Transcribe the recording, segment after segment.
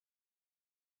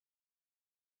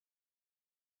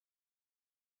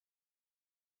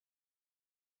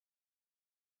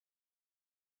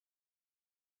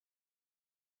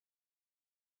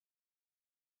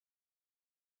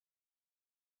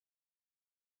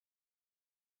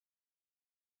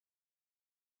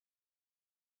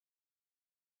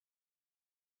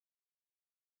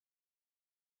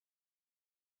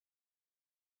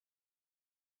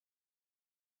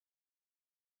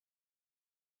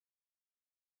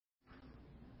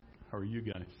How are you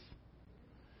guys?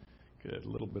 Good. A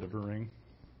little bit of a ring.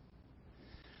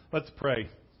 Let's pray.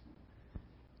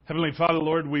 Heavenly Father,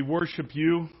 Lord, we worship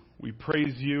you. We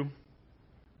praise you.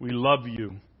 We love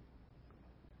you.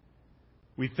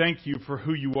 We thank you for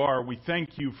who you are. We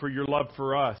thank you for your love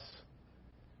for us.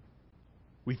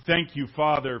 We thank you,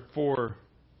 Father, for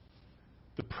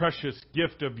the precious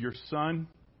gift of your Son.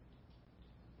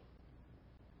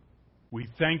 We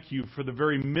thank you for the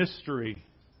very mystery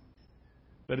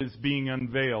that is being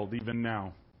unveiled even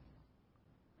now,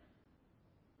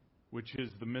 which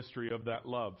is the mystery of that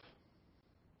love,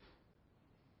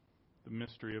 the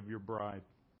mystery of your bride.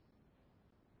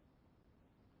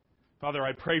 Father,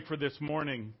 I pray for this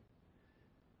morning.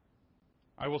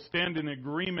 I will stand in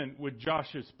agreement with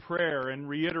Josh's prayer and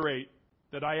reiterate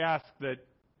that I ask that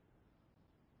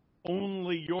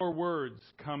only your words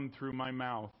come through my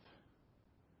mouth,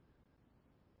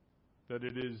 that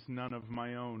it is none of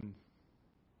my own.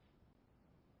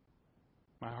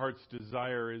 My heart's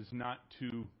desire is not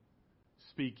to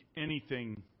speak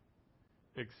anything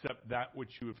except that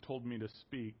which you have told me to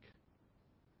speak.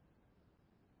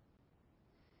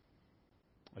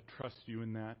 I trust you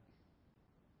in that.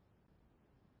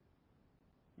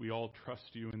 We all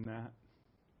trust you in that.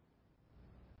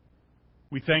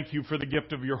 We thank you for the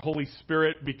gift of your Holy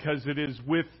Spirit, because it is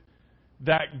with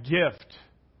that gift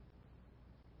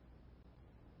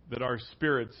that our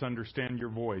spirits understand your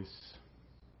voice.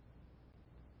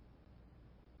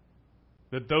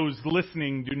 That those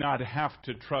listening do not have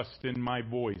to trust in my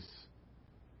voice,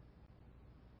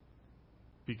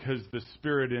 because the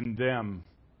Spirit in them,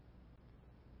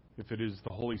 if it is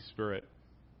the Holy Spirit,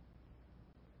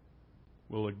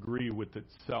 will agree with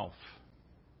itself.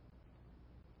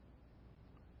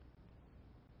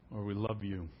 Lord, we love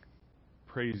you.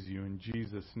 Praise you in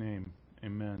Jesus' name.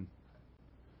 Amen.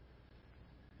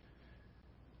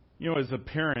 You know, as a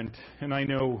parent, and I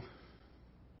know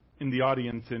in the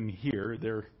audience in here,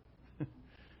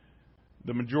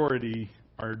 the majority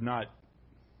are not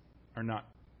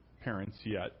parents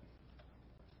yet.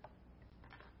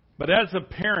 But as a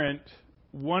parent,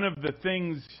 one of the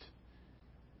things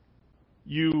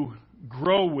you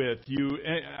grow with,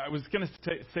 I was going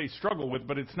to say struggle with,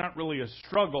 but it's not really a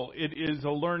struggle. It is a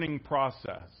learning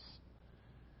process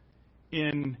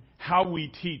in how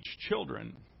we teach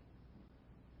children.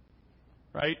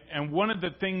 Right? And one of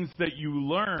the things that you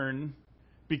learn,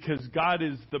 because God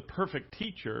is the perfect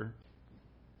teacher,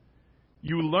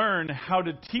 you learn how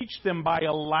to teach them by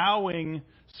allowing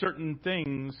certain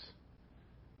things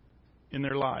in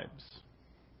their lives.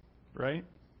 Right?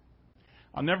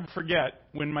 I'll never forget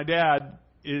when my dad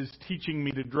is teaching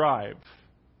me to drive.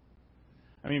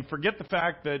 I mean, forget the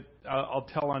fact that I'll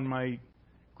tell on my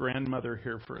grandmother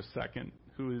here for a second,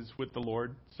 who is with the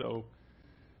Lord, so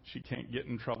she can't get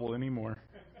in trouble anymore.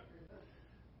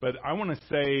 But I want to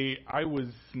say I was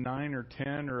 9 or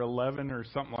 10 or 11 or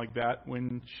something like that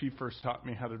when she first taught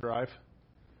me how to drive,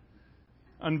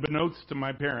 unbeknownst to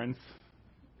my parents.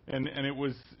 And it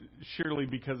was surely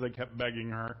because I kept begging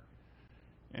her.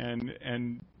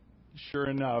 And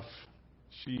sure enough,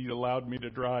 she allowed me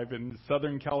to drive in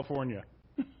Southern California.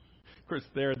 Of course,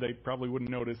 there they probably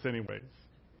wouldn't notice anyways.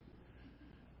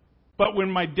 But when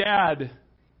my dad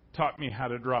taught me how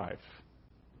to drive,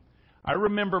 I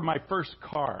remember my first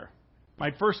car.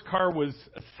 My first car was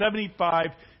a 75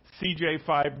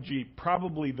 CJ5 Jeep,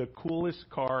 probably the coolest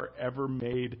car ever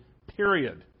made,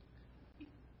 period.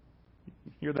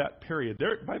 Hear that? Period.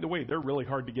 By the way, they're really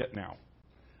hard to get now.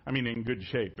 I mean, in good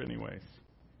shape anyways.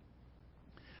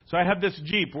 So I had this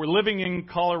Jeep. We're living in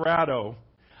Colorado.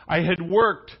 I had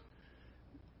worked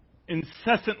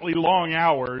incessantly long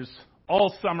hours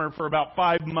all summer for about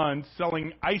 5 months,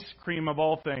 selling ice cream of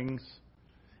all things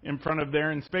in front of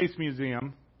there in Space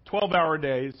Museum, 12-hour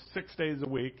days, 6 days a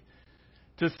week,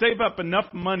 to save up enough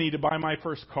money to buy my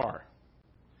first car.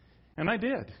 And I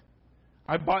did.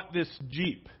 I bought this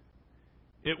Jeep.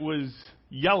 It was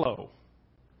yellow.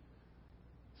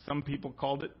 Some people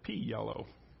called it pea yellow.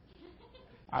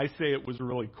 I say it was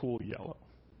really cool yellow.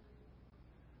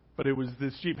 But it was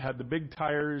this Jeep, had the big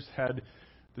tires, had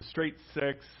the straight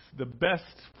six, the best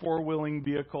four-wheeling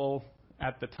vehicle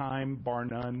at the time, bar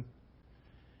none.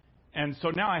 And so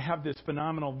now I have this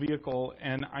phenomenal vehicle,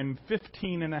 and I'm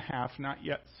 15 and a half, not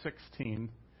yet 16,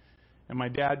 and my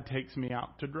dad takes me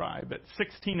out to drive. At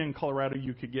 16 in Colorado,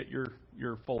 you could get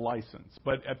your full license,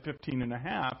 but at 15 and a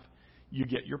half, you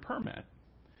get your permit.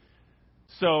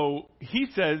 So he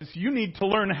says, you need to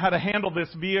learn how to handle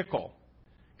this vehicle,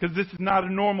 because this is not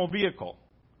a normal vehicle.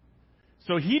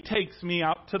 So he takes me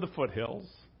out to the foothills,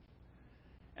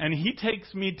 and he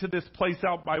takes me to this place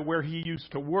out by where he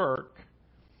used to work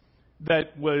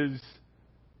that was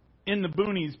in the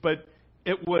boonies, but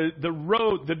it was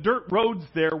the dirt roads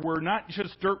there were not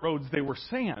just dirt roads, they were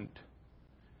sand.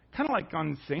 Kind of like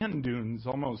on sand dunes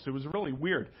almost. It was really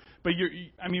weird. But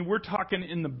we're talking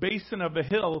in the basin of a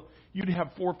hill, you'd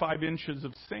have 4 or 5 inches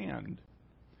of sand.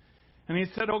 And he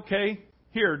said, okay,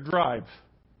 here, drive.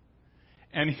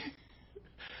 And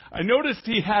I noticed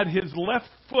he had his left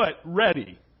foot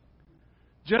ready,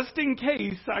 just in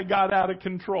case I got out of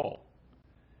control.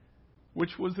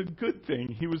 Which was a good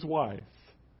thing. He was wise.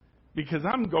 Because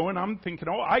I'm thinking,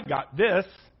 oh, I got this.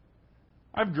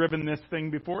 I've driven this thing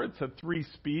before. It's a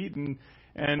 3-speed, and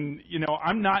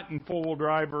I'm not in four-wheel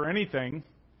drive or anything,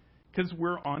 because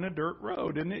we're on a dirt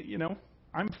road, and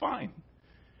I'm fine.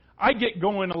 I get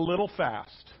going a little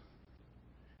fast,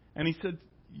 and he said,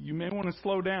 "You may want to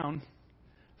slow down."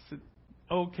 I said,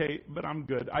 "Okay, but I'm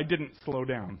good." I didn't slow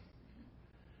down.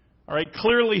 All right,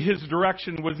 clearly his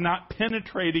direction was not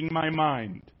penetrating my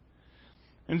mind.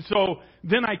 And so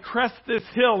then I crest this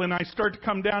hill and I start to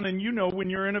come down, and when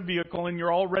you're in a vehicle and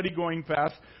you're already going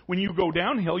fast, when you go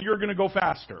downhill, you're going to go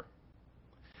faster.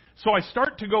 So I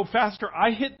start to go faster.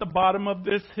 I hit the bottom of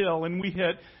this hill and we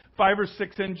hit 5 or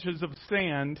 6 inches of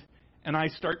sand, and I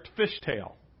start to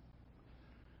fishtail.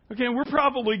 Okay, we're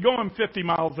probably going 50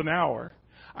 miles an hour.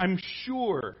 I'm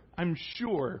sure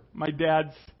my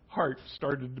dad's heart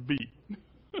started to beat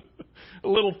a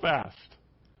little fast.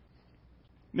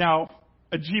 Now,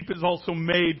 a Jeep is also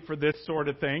made for this sort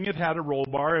of thing. It had a roll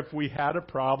bar. If we had a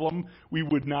problem, we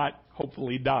would not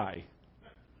hopefully die.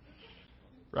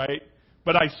 Right?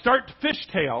 But I start to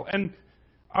fishtail, and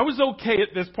I was okay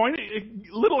at this point.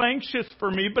 A little anxious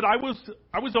for me, but I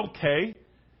was okay.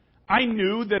 I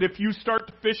knew that if you start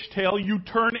to fishtail, you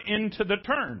turn into the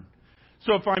turn.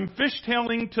 So if I'm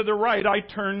fishtailing to the right, I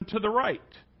turn to the right.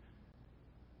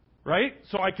 Right?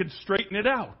 So I could straighten it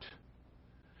out.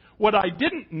 What I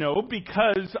didn't know,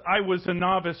 because I was a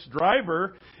novice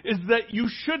driver, is that you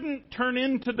shouldn't turn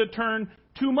into the turn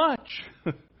too much.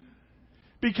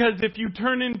 Because if you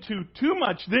turn into too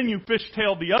much, then you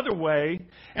fishtail the other way,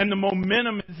 and the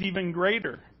momentum is even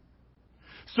greater.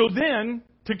 So then,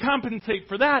 to compensate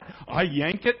for that, I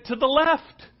yank it to the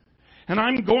left. And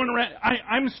I'm going around,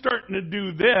 I'm starting to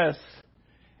do this,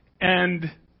 and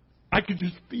I could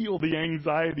just feel the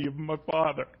anxiety of my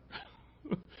father.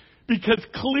 Because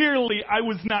clearly I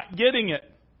was not getting it.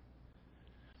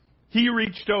 He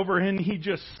reached over and he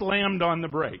just slammed on the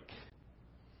brake.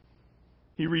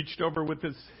 He reached over with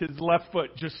his left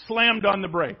foot, just slammed on the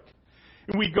brake.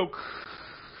 And we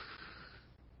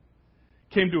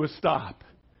came to a stop.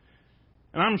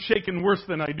 And I'm shaking worse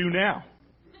than I do now.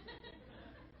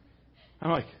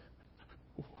 I'm like,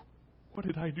 what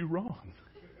did I do wrong?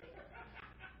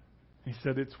 He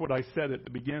said, it's what I said at the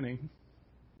beginning.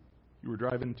 You were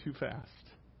driving too fast.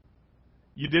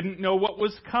 You didn't know what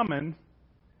was coming,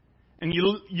 and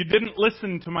you didn't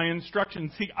listen to my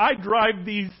instructions. See, I drive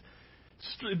these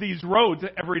roads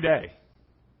every day.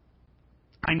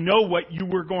 I know what you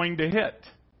were going to hit.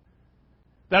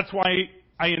 That's why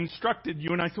I instructed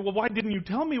you, and I said, well, why didn't you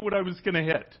tell me what I was going to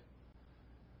hit?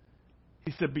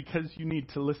 He said, because you need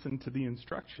to listen to the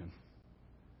instruction.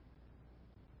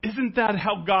 Isn't that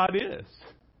how God is?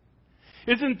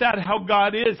 Isn't that how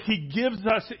God is? He gives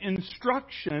us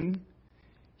instruction.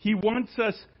 He wants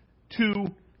us to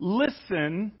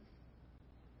listen,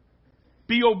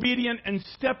 be obedient, and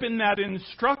step in that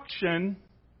instruction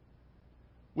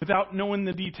without knowing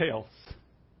the details.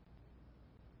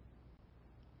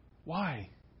 Why?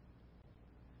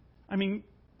 Wouldn't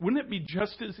it be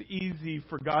just as easy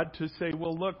for God to say,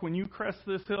 well, look, when you crest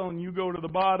this hill and you go to the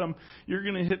bottom, you're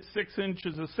going to hit 6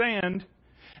 inches of sand.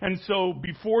 And so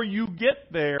before you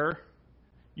get there,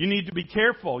 you need to be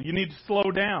careful. You need to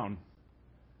slow down.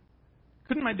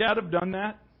 Couldn't my dad have done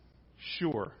that?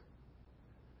 Sure.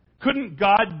 Couldn't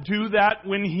God do that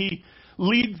when He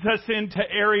leads us into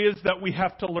areas that we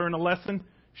have to learn a lesson?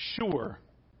 Sure.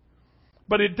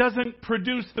 But it doesn't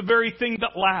produce the very thing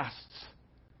that lasts,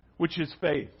 which is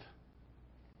faith.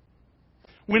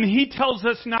 When He tells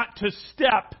us not to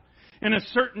step in a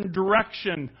certain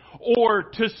direction, or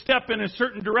to step in a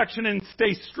certain direction and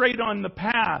stay straight on the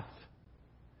path,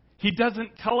 He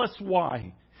doesn't tell us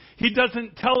why. He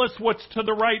doesn't tell us what's to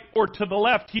the right or to the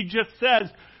left. He just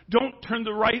says, don't turn to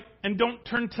the right and don't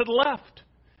turn to the left.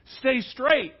 Stay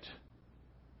straight.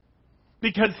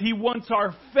 Because He wants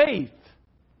our faith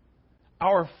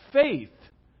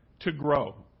to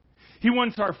grow. He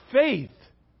wants our faith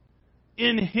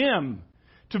in Him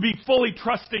to be fully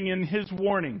trusting in His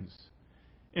warnings,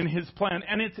 in His plan.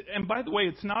 And by the way,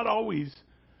 it's not always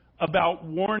about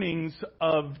warnings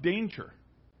of danger.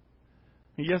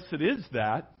 Yes, it is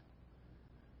that.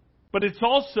 but it's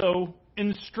also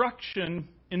instruction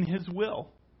in His will.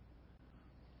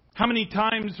 How many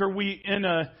times are we in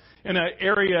an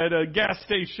area at a gas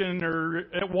station or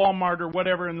at Walmart or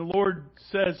whatever, and the Lord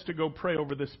says to go pray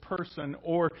over this person,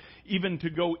 or even to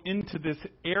go into this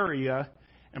area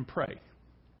and pray?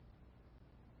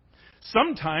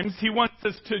 Sometimes He wants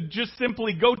us to just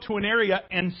simply go to an area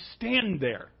and stand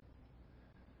there.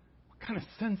 What kind of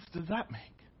sense does that make?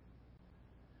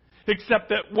 Except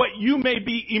that what you may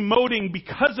be emoting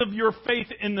because of your faith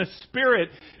in the Spirit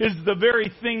is the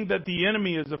very thing that the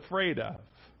enemy is afraid of.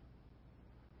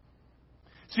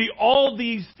 See, all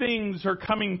these things are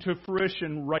coming to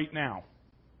fruition right now.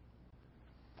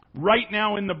 Right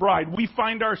now in the bride, we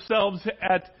find ourselves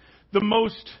at the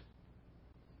most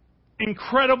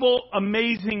incredible,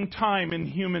 amazing time in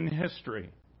human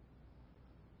history.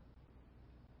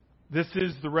 This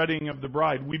is the wedding of the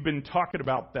bride. We've been talking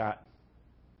about that.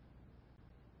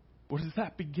 What does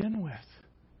that begin with?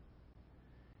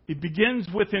 It begins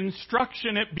with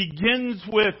instruction. It begins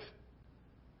with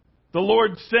the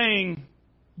Lord saying,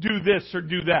 do this or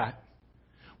do that,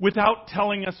 without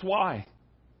telling us why.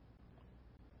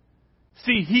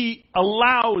 See, He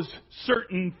allows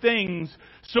certain things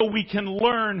so we can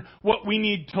learn what we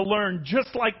need to learn,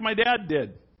 just like my dad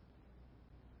did.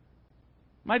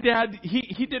 My dad,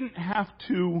 he didn't have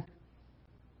to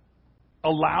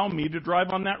allow me to drive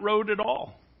on that road at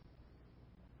all.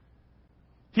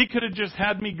 He could have just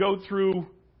had me go through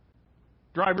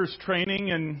driver's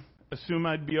training and assume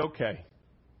I'd be okay.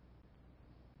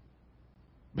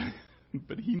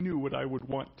 But He knew what I would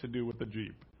want to do with the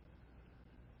Jeep.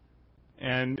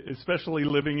 And especially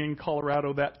living in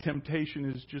Colorado, that temptation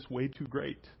is just way too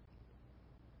great.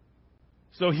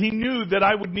 So He knew that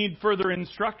I would need further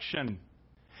instruction.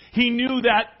 He knew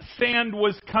that sand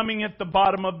was coming at the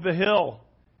bottom of the hill.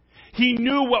 He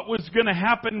knew what was going to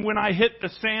happen when I hit the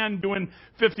sand doing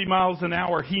 50 miles an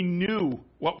hour. He knew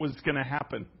what was going to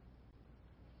happen.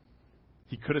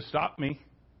 He could have stopped me,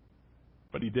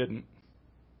 but He didn't.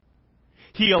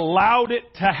 He allowed it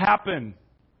to happen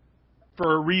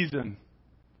for a reason.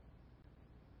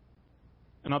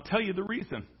 And I'll tell you the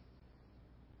reason.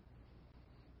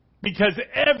 Because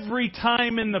every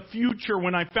time in the future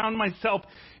when I found myself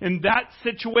in that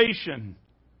situation,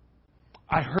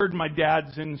 I heard my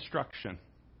dad's instruction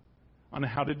on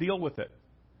how to deal with it.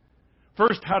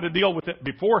 First, how to deal with it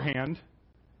beforehand.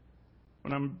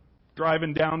 When I'm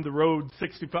driving down the road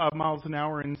 65 miles an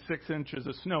hour in 6 inches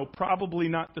of snow, probably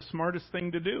not the smartest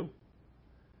thing to do.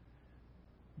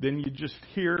 Then you just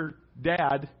hear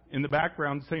Dad in the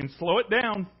background saying, slow it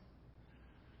down.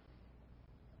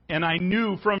 And I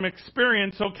knew from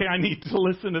experience, okay, I need to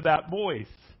listen to that voice.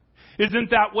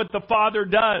 Isn't that what the Father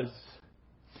does?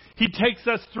 He takes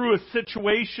us through a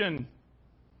situation.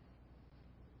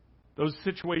 Those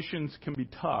situations can be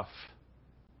tough.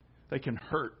 They can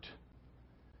hurt.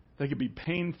 They can be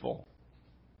painful.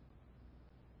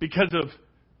 Because of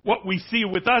what we see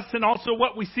with us and also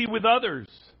what we see with others.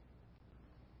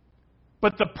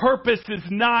 But the purpose is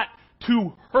not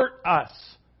to hurt us.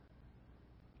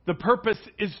 The purpose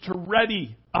is to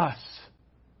ready us.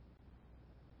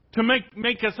 To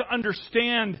make us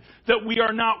understand that we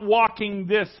are not walking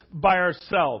this by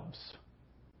ourselves.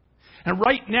 And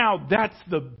right now, that's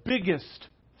the biggest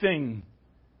thing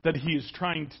that He is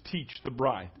trying to teach the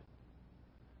bride.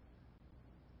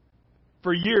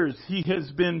 For years, He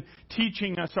has been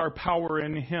teaching us our power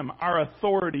in Him, our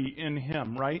authority in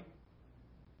Him, right?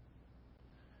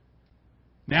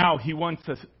 Now He wants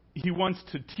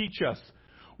to teach us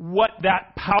what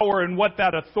that power and what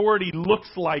that authority looks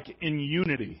like in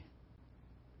unity.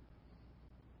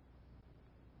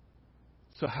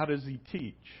 So how does He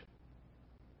teach?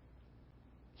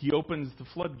 He opens the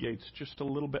floodgates just a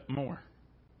little bit more.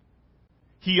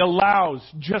 He allows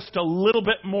just a little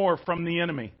bit more from the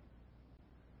enemy.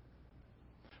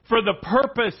 For the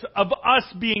purpose of us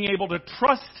being able to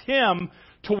trust Him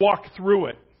to walk through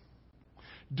it.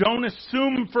 Don't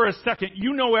assume for a second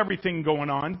you know everything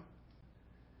going on.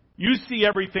 You see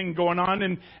everything going on,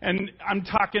 and I'm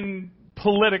talking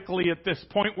politically at this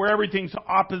point, where everything's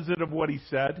opposite of what He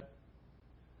said.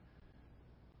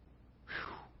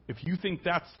 If you think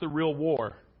that's the real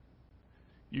war,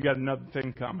 you got another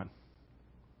thing coming.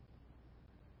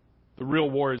 The real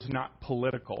war is not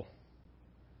political.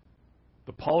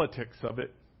 The politics of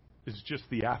it is just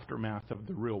the aftermath of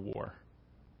the real war.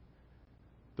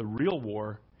 The real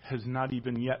war has not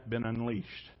even yet been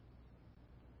unleashed.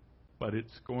 But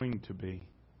it's going to be.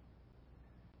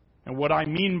 And what I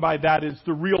mean by that is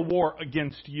the real war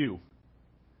against you,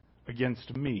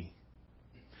 against me,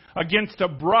 against a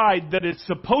bride that is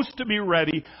supposed to be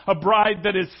ready, a bride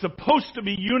that is supposed to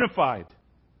be unified.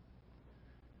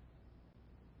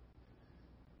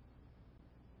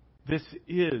 This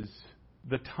is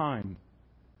the time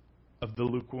of the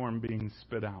lukewarm being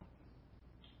spit out.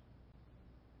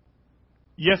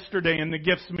 Yesterday in the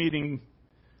gifts meeting,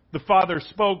 the Father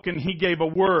spoke and He gave a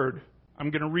word. I'm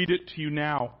going to read it to you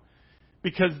now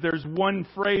because there's one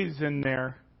phrase in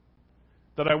there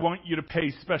that I want you to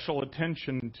pay special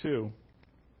attention to.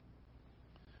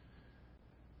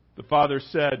 The Father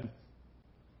said,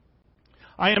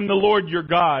 I am the Lord your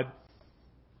God.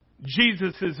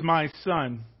 Jesus is my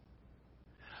Son.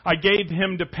 I gave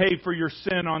Him to pay for your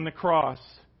sin on the cross.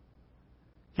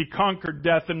 He conquered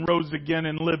death and rose again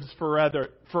and lives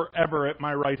forever at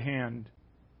my right hand.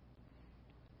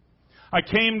 I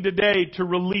came today to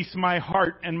release my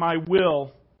heart and my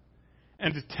will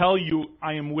and to tell you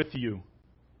I am with you.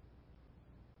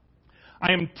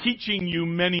 I am teaching you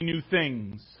many new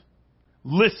things.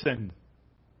 Listen.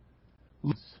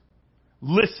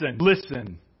 Listen.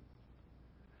 Listen.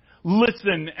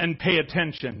 Listen and pay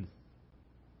attention.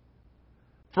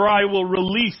 For I will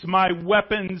release my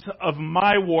weapons of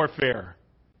my warfare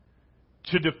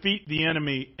to defeat the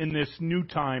enemy in this new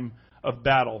time of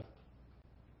battle.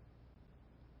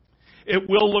 It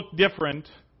will look different,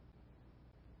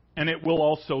 and it will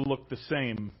also look the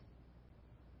same.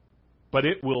 But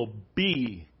it will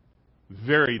be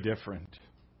very different.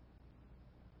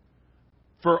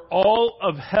 For all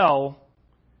of hell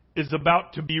is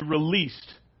about to be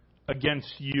released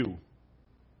against you.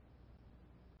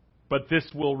 But this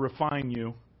will refine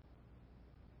you.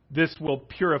 This will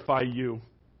purify you.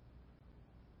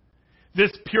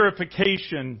 This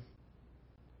persecution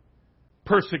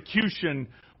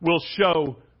will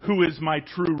show who is my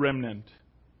true remnant,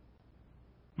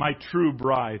 my true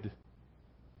bride,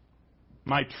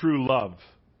 my true love.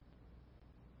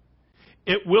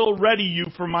 It will ready you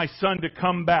for my Son to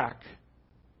come back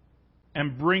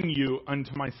and bring you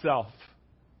unto myself.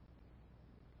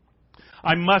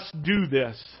 I must do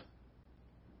this.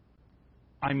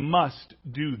 I must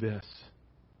do this.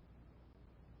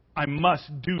 I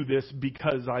must do this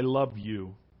because I love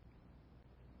you.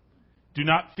 Do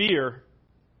not fear.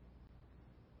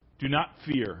 Do not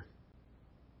fear.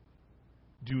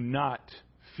 Do not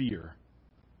fear.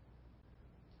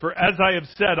 For as I have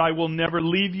said, I will never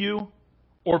leave you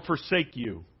or forsake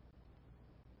you.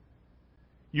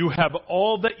 You have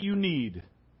all that you need.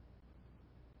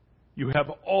 You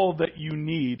have all that you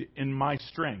need in my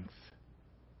strength.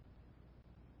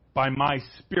 By my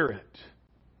Spirit,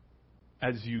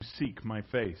 as you seek my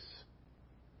face.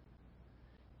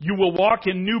 You will walk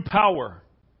in new power.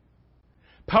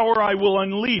 Power I will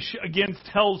unleash against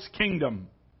hell's kingdom,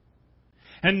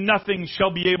 and nothing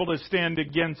shall be able to stand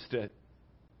against it.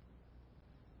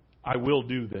 I will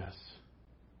do this.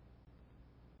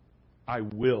 I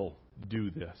will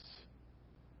do this.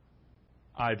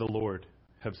 I, the Lord,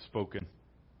 have spoken.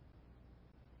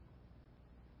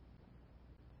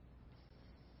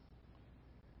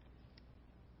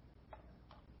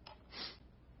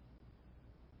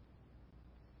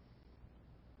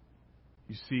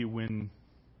 You see, when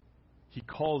He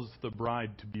calls the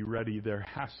bride to be ready, there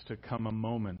has to come a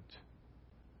moment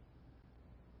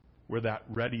where that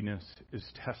readiness is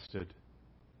tested,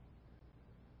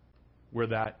 where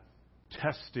that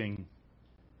testing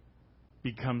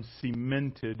becomes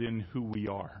cemented in who we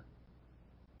are.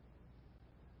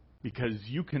 Because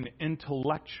you can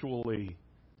intellectually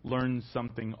learn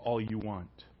something all you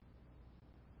want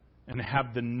and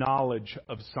have the knowledge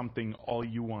of something all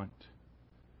you want.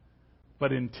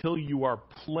 But until you are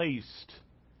placed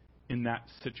in that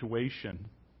situation,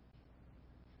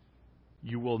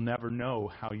 you will never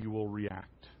know how you will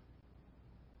react.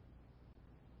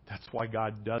 That's why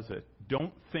God does it.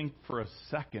 Don't think for a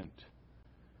second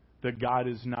that God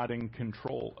is not in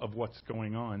control of what's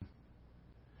going on.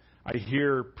 I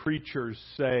hear preachers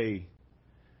say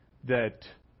that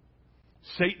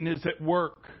Satan is at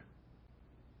work.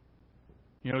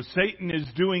 You know, Satan is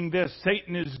doing this,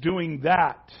 Satan is doing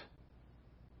that.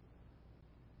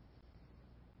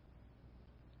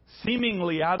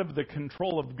 Seemingly out of the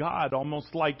control of God,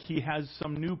 almost like he has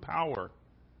some new power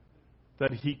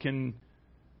that he can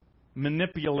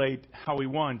manipulate how he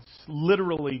wants,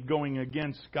 literally going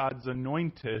against God's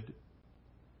anointed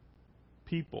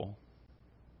people.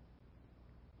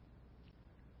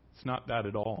 It's not that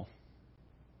at all.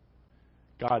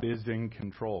 God is in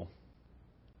control.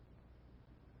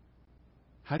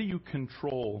 How do you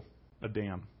control a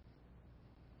dam?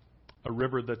 A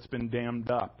river that's been dammed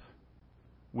up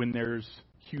when there's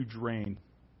huge rain.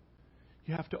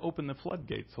 You have to open the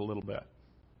floodgates a little bit.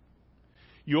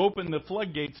 You open the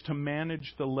floodgates to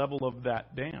manage the level of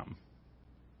that dam.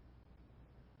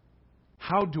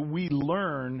 How do we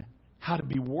learn how to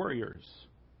be warriors?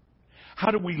 How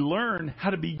do we learn how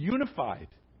to be unified?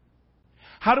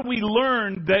 How do we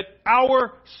learn that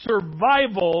our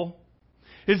survival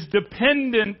is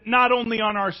dependent not only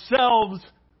on ourselves,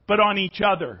 but on each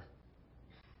other?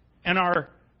 And our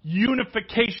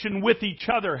unification with each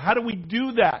other. How do we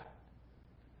do that?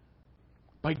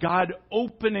 By God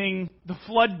opening the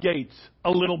floodgates a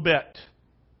little bit.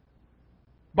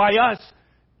 By us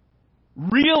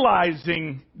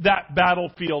realizing that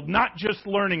battlefield, not just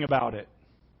learning about it.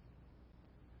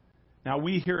 Now,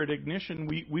 we here at Ignition,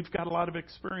 we've got a lot of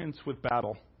experience with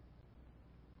battle.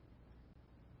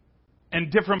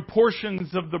 And different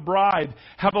portions of the bride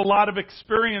have a lot of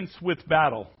experience with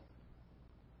battle.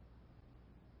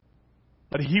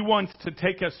 But He wants to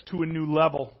take us to a new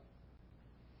level.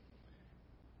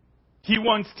 He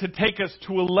wants to take us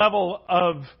to a level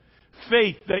of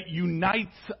faith that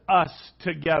unites us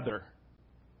together.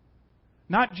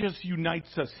 Not just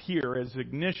unites us here as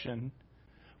Ignition,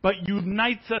 but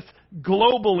unites us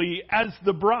globally as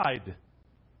the bride.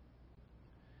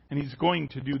 And He's going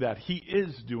to do that. He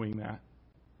is doing that.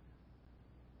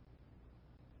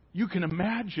 You can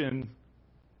imagine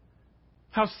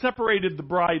how separated the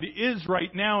bride is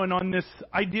right now, and on this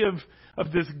idea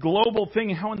of this global thing.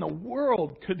 How in the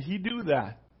world could He do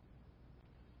that?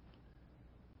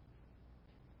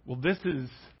 Well, this is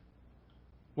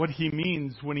what He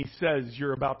means when He says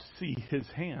you're about to see His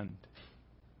hand.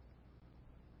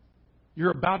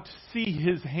 You're about to see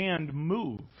His hand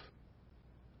move.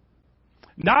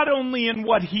 Not only in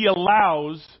what He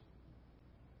allows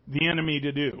the enemy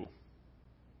to do,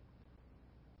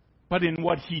 but in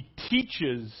what He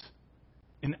teaches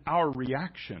in our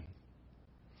reaction.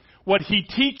 What He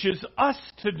teaches us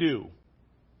to do.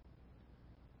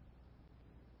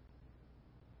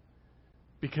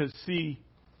 Because, see,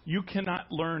 you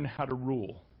cannot learn how to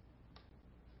rule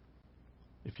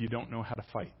if you don't know how to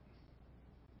fight.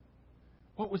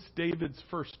 What was David's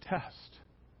first test?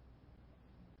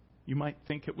 You might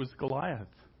think it was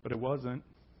Goliath, but it wasn't.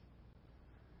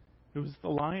 It was the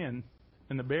lion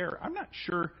and the bear. I'm not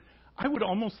sure. I would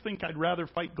almost think I'd rather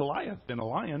fight Goliath than a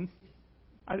lion.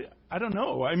 I don't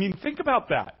know. I mean, think about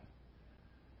that.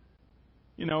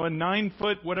 You know, a 9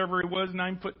 foot, whatever it was,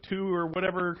 9'2" or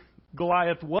whatever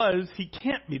Goliath was, he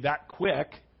can't be that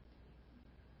quick.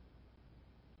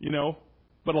 You know,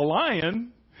 but a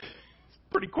lion is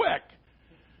pretty quick.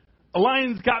 A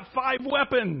lion's got 5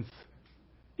 weapons.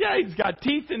 Yeah, he's got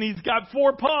teeth and he's got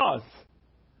 4 paws.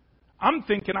 I'm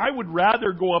thinking I would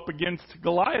rather go up against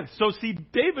Goliath. So see,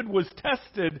 David was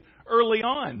tested early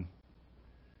on.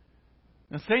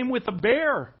 The same with a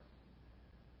bear.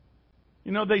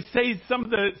 You know, they say some of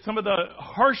the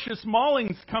harshest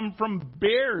maulings come from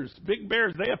bears, big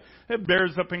bears. They have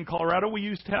bears up in Colorado. We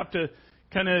used to have to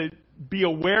kind of be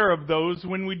aware of those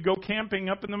when we'd go camping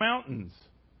up in the mountains.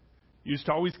 Used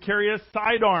to always carry a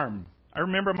sidearm. I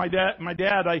remember my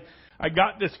dad, I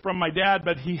got this from my dad,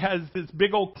 but he has this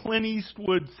big old Clint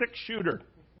Eastwood 6-shooter.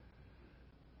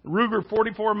 Ruger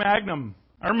 44 Magnum.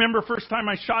 I remember first time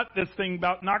I shot this thing,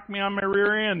 about knocked me on my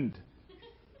rear end.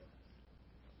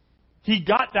 He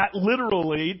got that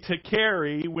literally to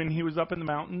carry when he was up in the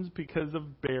mountains because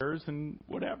of bears and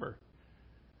whatever.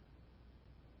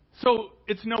 So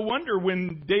it's no wonder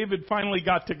when David finally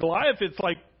got to Goliath, it's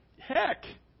like, heck,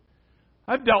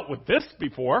 I've dealt with this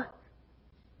before.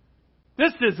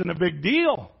 This isn't a big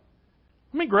deal.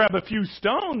 Let me grab a few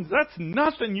stones. That's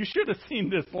nothing. You should have seen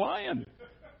this lion.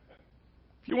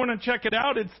 If you want to check it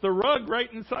out, it's the rug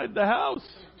right inside the house.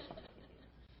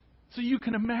 So you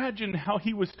can imagine how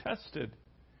he was tested,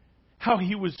 how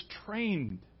he was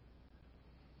trained.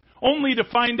 Only to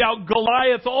find out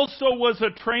Goliath also was a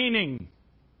training.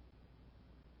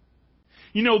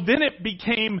 You know, then it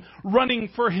became running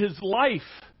for his life.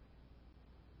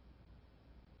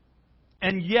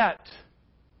 And yet,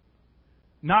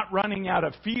 not running out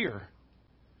of fear,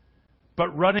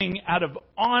 but running out of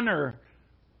honor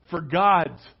for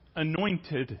God's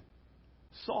anointed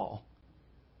Saul.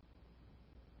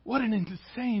 What an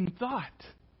insane thought.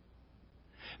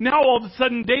 Now all of a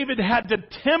sudden David had to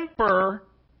temper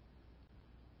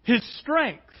his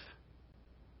strength.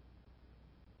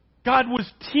 God was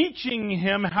teaching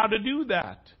him how to do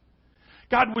that.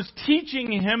 God was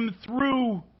teaching him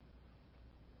through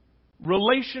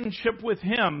relationship with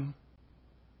Him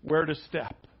where to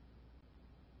step.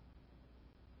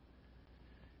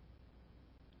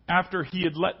 After he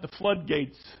had let the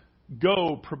floodgates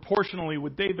go proportionally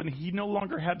with David, he no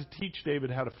longer had to teach David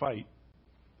how to fight.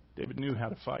 David knew how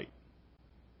to fight.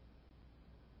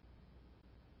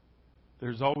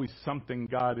 there's always something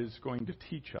God is going to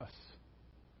teach us.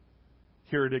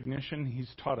 Here at Ignition, He's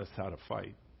taught us how to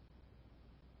fight.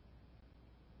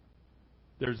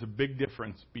 There's a big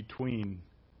difference between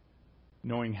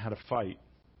knowing how to fight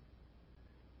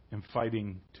and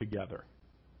fighting together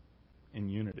in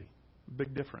unity.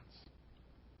 Big difference.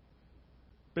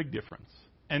 Big difference.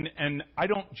 And I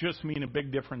don't just mean a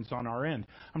big difference on our end.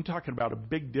 I'm talking about a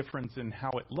big difference in how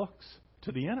it looks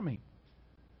to the enemy.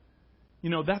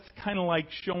 That's kind of like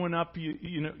showing up,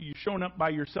 you're showing up by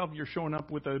yourself, you're showing up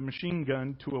with a machine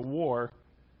gun to a war,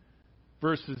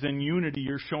 versus in unity,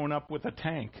 you're showing up with a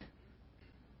tank.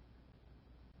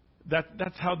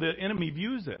 That's how the enemy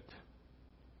views it.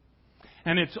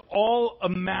 And it's all a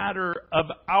matter of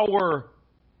our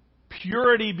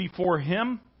purity before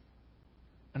Him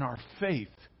and our faith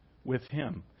with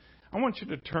Him. I want you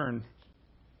to turn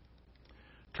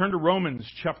to Romans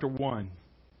chapter 1.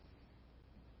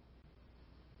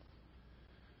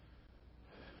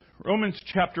 Romans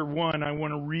chapter 1, I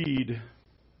want to read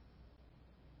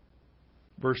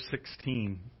verse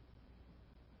 16.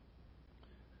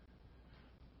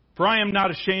 For I am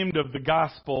not ashamed of the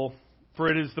gospel,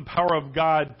 for it is the power of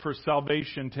God for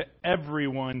salvation to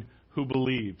everyone who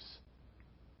believes,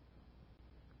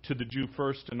 to the Jew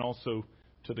first and also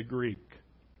to the Greek.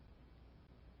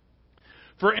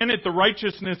 For in it the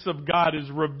righteousness of God is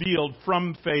revealed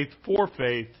from faith for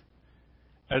faith,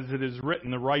 as it is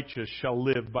written, the righteous shall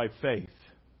live by faith.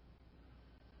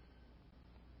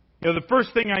 The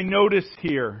first thing I notice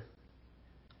here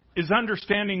is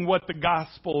understanding what the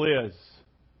gospel is.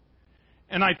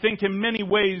 And I think in many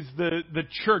ways the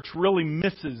church really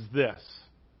misses this.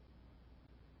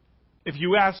 If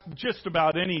you ask just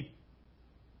about any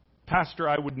pastor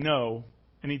I would know,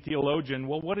 any theologian,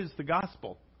 well, what is the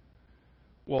gospel?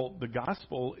 Well, the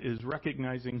gospel is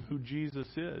recognizing who Jesus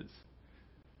is.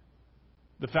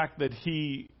 The fact that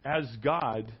He, as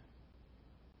God,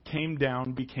 came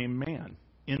down, became man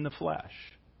in the flesh,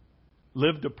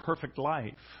 lived a perfect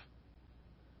life,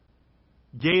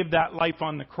 gave that life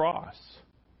on the cross,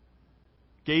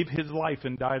 gave His life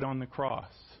and died on the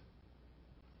cross,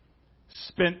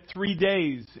 spent 3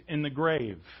 days in the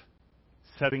grave,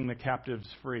 setting the captives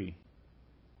free,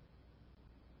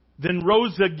 then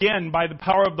rose again by the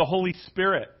power of the Holy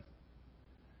Spirit,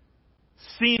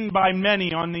 seen by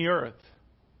many on the earth,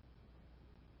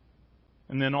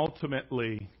 and then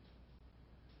ultimately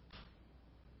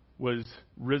was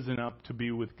risen up to be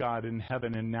with God in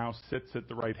heaven and now sits at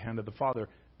the right hand of the Father.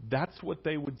 That's what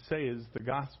they would say is the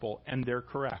gospel, and they're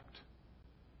correct.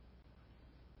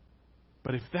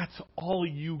 But if that's all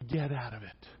you get out of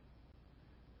it,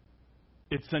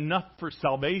 it's enough for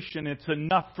salvation, it's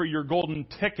enough for your golden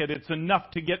ticket, it's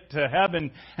enough to get to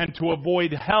heaven and to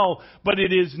avoid hell, but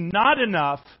it is not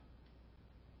enough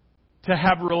to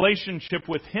have a relationship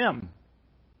with Him.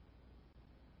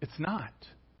 It's not.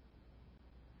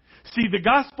 See, the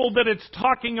gospel that it's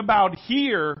talking about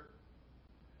here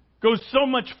goes so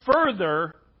much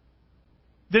further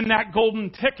than that golden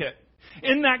ticket.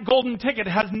 In that golden ticket, it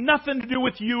has nothing to do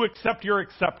with you except your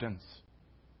acceptance.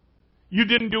 You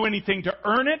didn't do anything to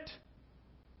earn it.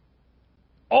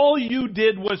 All you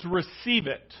did was receive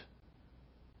it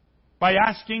by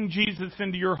asking Jesus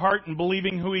into your heart and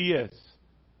believing who He is.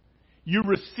 You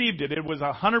received it. It was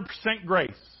 100%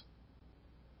 grace.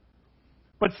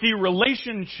 But see,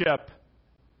 relationship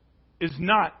is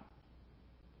not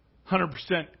 100%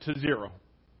 to zero.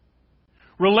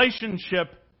 Relationship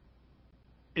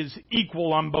is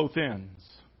equal on both ends,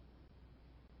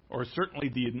 or certainly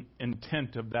the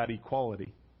intent of that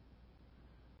equality.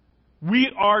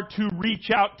 We are to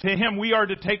reach out to Him. We are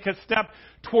to take a step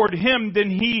toward Him, then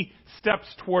He steps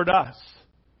toward us.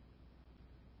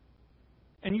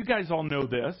 And you guys all know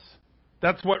this.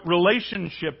 That's what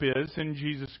relationship is in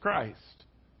Jesus Christ.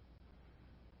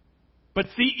 But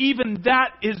see, even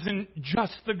that isn't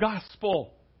just the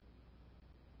gospel.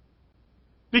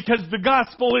 Because the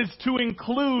gospel is to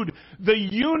include the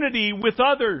unity with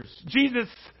others. Jesus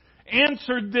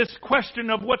answered this question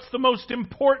of what's the most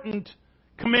important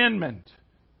commandment.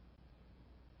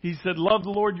 He said, love the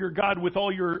Lord your God with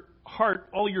all your heart,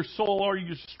 all your soul, all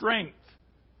your strength,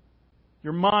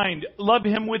 your mind. Love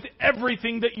Him with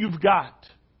everything that you've got.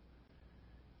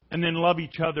 And then love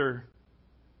each other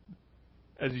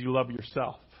as you love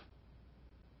yourself.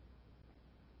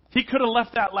 He could have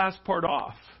left that last part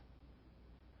off.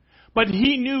 But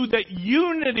He knew that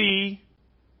unity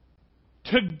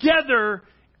together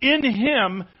in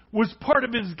Him was part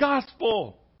of His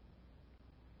gospel.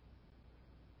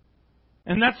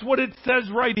 And that's what it says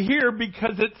right here,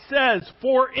 because it says,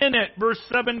 for in it, verse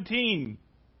 17,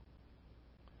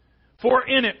 For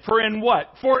in it, for in what?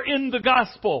 For in the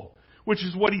gospel, which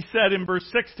is what he said in verse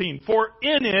 16. For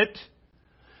in it,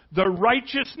 the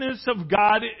righteousness of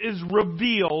God is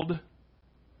revealed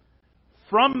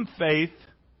from faith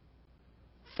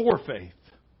for faith.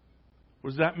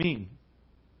 What does that mean?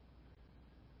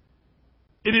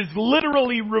 It is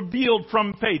literally revealed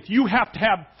from faith. You have to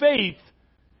have faith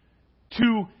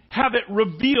to have it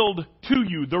revealed to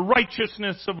you, the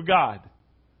righteousness of God.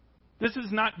 This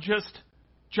is not just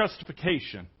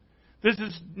justification. This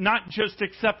is not just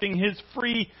accepting His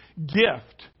free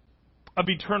gift of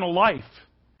eternal life.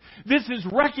 This is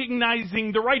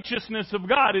recognizing the righteousness of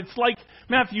God. It's like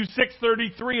Matthew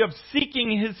 6:33 of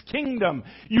seeking His kingdom.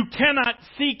 You cannot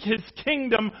seek His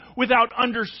kingdom without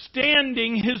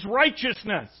understanding His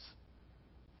righteousness,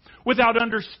 without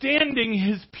understanding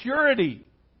His purity.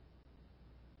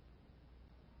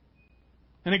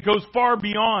 And it goes far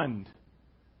beyond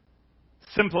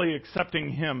simply accepting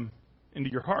Him into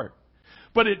your heart.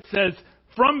 But it says,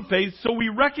 from faith, so we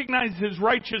recognize His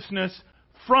righteousness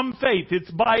from faith. It's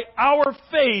by our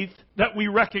faith that we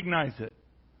recognize it.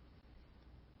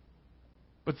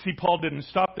 But see, Paul didn't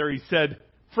stop there. He said,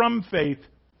 from faith,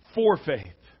 for faith.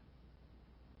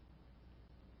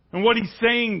 And what he's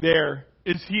saying there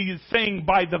is he is saying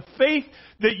by the faith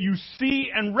that you see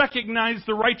and recognize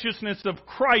the righteousness of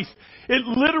Christ, it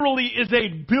literally is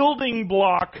a building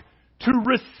block to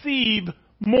receive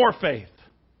more faith.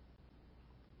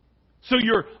 So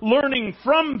you're learning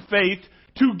from faith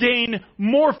to gain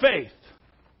more faith.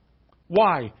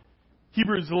 Why?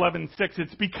 Hebrews 11:6.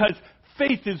 It's because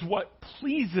faith is what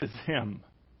pleases Him.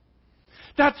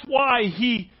 That's why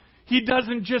He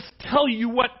doesn't just tell you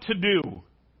what to do,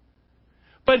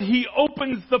 but He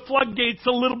opens the floodgates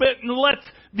a little bit and lets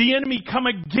the enemy come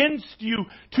against you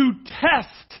to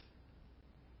test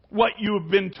what you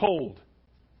have been told.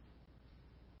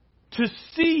 To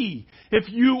see if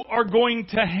you are going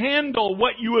to handle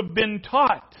what you have been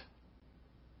taught.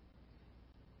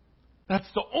 That's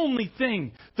the only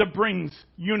thing that brings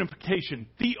unification.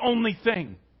 The only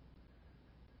thing.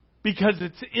 Because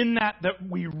it's in that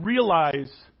we realize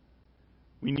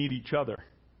we need each other.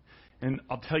 And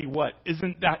I'll tell you what,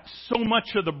 isn't that so much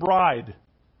of the bride?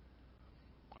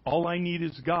 All I need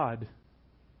is God.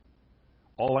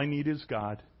 All I need is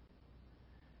God.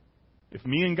 If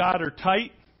me and God are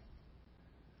tight,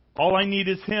 all I need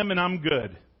is Him and I'm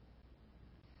good.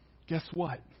 Guess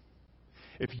what?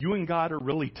 If you and God are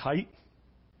really tight,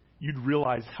 you'd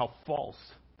realize how false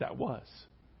that was.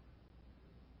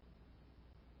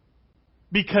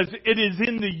 Because it is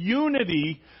in the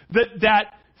unity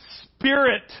that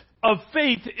spirit of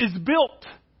faith is built.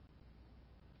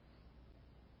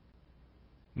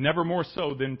 Never more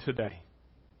so than today.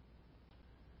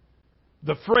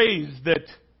 The phrase that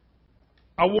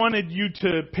I wanted you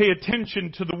to pay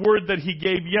attention to, the word that he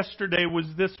gave yesterday, was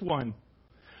this one.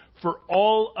 For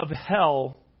all of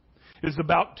hell is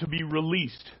about to be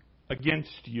released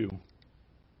against you.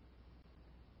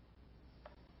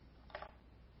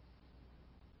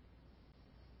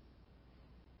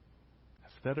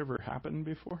 Has that ever happened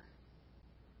before?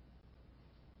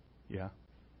 Yeah.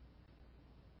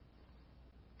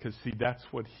 Because see, that's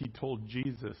what He told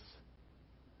Jesus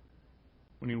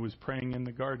when He was praying in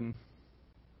the garden.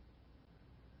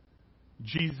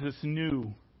 Jesus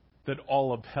knew that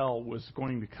all of hell was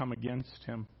going to come against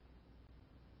Him.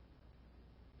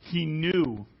 He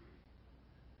knew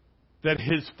that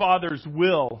His Father's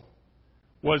will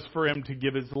was for Him to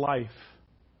give His life.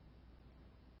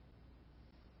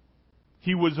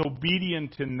 He was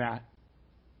obedient in that.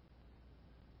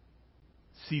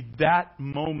 See, that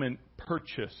moment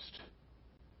purchased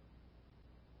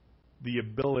the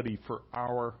ability for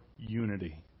our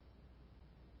unity.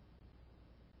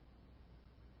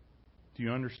 Do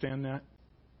you understand that?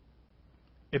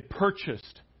 It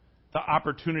purchased the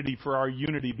opportunity for our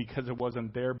unity because it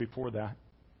wasn't there before that.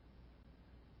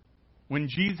 When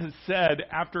Jesus said,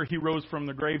 after He rose from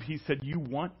the grave, He said, you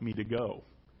want me to go.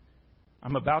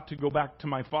 I'm about to go back to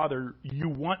my Father. You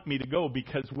want me to go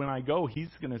because when I go, He's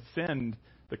going to send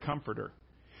the Comforter.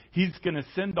 He's going to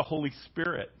send the Holy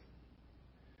Spirit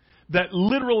that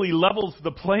literally levels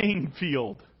the playing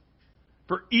field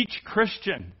for each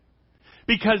Christian.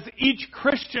 Because each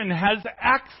Christian has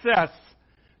access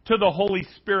to the Holy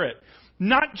Spirit.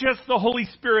 Not just the Holy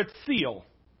Spirit's seal.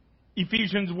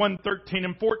 Ephesians 1:13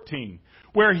 and 14.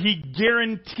 Where He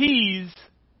guarantees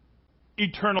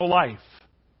eternal life.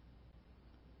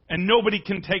 And nobody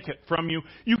can take it from you.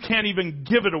 You can't even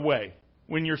give it away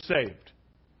when you're saved.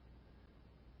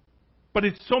 But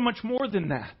it's so much more than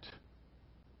that.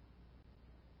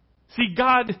 See,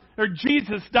 God, or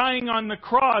Jesus dying on the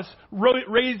cross,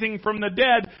 raising from the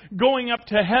dead, going up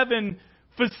to heaven,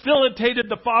 facilitated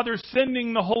the Father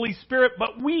sending the Holy Spirit,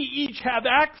 but we each have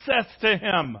access to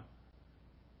Him.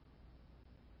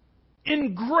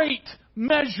 In great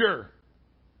measure.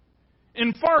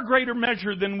 In far greater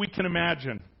measure than we can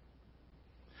imagine.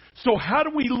 So how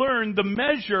do we learn the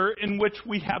measure in which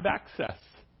we have access?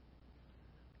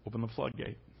 Open the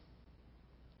floodgate.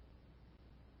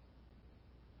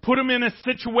 Put them in a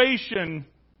situation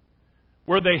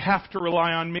where they have to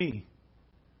rely on me.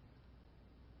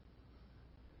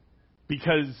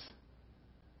 Because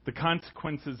the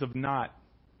consequences of not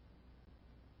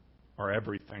are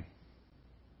everything.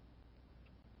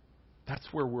 That's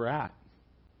where we're at.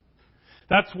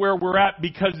 That's where we're at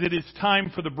because it is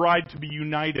time for the bride to be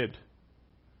united.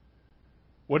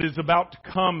 What is about to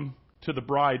come to the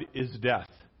bride is death.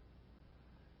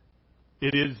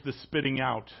 It is the spitting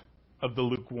out of the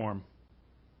lukewarm.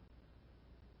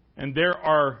 And there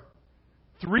are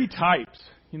 3 types.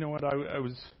 You know what? I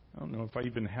don't know if I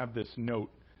even have this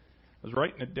note. I was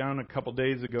writing it down a couple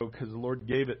days ago because the Lord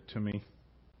gave it to me.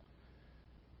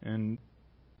 And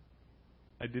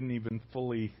I didn't even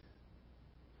fully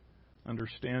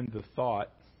understand the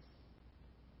thought.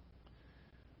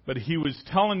 But He was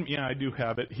telling me, I do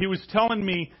have it. He was telling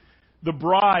me the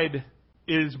bride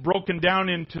is broken down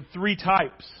into 3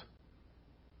 types.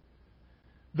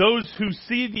 Those who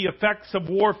see the effects of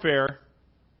warfare,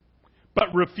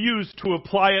 but refuse to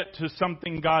apply it to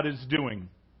something God is doing.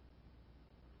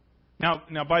 Now,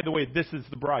 by the way, this is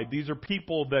the bride. These are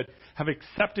people that have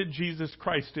accepted Jesus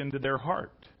Christ into their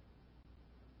heart.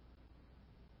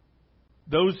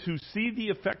 Those who see the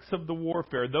effects of the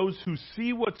warfare, those who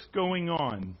see what's going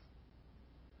on,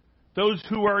 those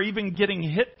who are even getting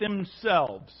hit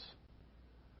themselves,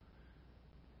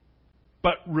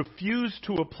 but refuse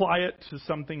to apply it to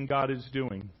something God is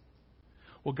doing.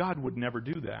 Well, God would never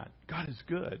do that. God is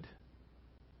good.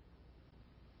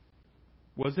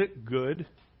 Was it good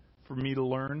for me to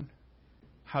learn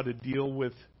how to deal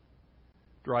with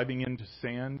driving into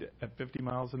sand at 50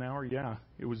 miles an hour? Yeah,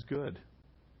 it was good.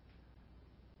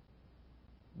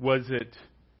 Was it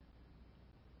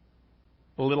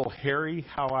a little hairy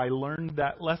how I learned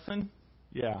that lesson?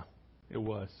 Yeah, it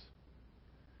was.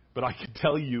 But I can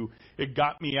tell you, it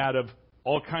got me out of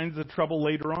all kinds of trouble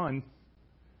later on.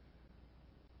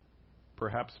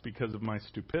 Perhaps because of my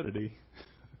stupidity.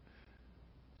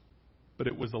 But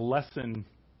it was a lesson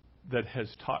that has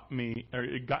taught me, or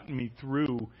it gotten me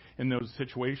through in those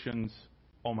situations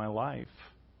all my life.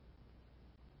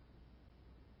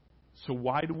 So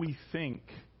why do we think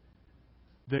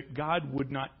that God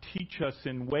would not teach us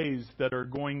in ways that are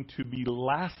going to be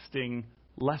lasting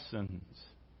lessons?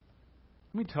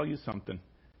 Let me tell you something.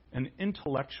 An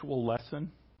intellectual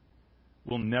lesson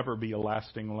will never be a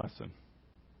lasting lesson.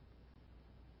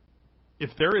 If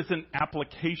there isn't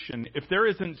application, if there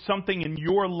isn't something in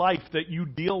your life that you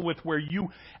deal with where you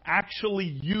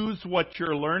actually use what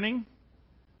you're learning,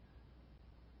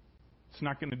 it's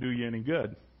not going to do you any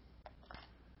good.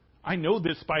 I know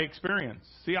this by experience.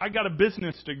 See, I got a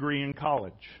business degree in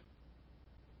college,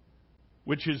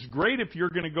 which is great if you're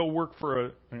going to go work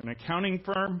for an accounting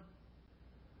firm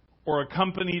or a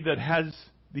company that has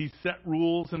these set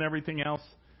rules and everything else.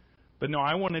 But no,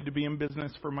 I wanted to be in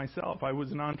business for myself. I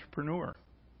was an entrepreneur.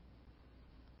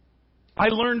 I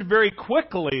learned very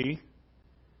quickly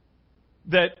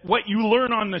that what you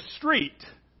learn on the street,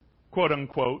 quote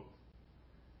unquote,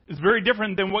 is very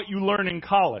different than what you learn in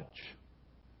college.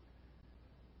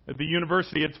 At the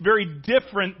university, it's very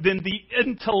different than the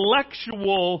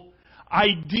intellectual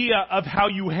idea of how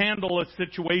you handle a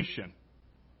situation.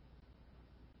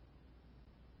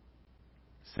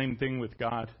 Same thing with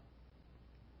God.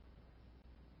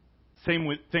 Same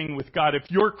thing with God. If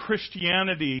your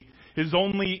Christianity is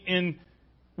only in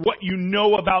what you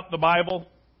know about the Bible,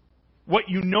 what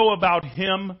you know about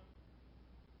Him,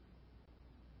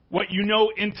 what you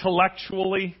know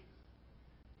intellectually,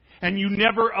 and you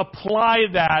never apply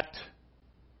that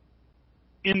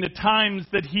in the times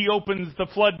that He opens the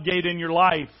floodgate in your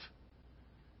life,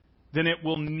 then it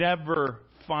will never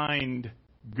find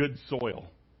good soil.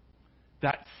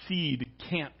 That seed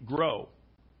can't grow.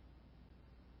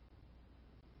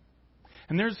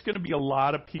 And there's going to be a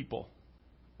lot of people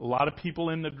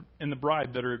in the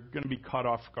bride that are going to be caught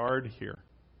off guard here.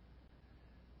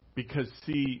 Because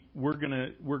see, we're going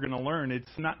to learn it's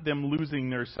not them losing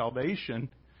their salvation.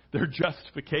 Their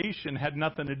justification had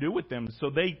nothing to do with them, so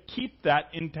they keep that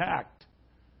intact.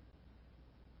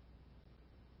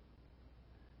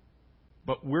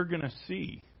 But we're going to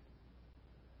see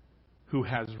who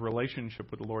has a relationship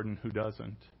with the Lord and who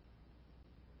doesn't.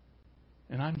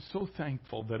 And I'm so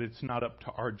thankful that it's not up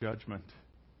to our judgment.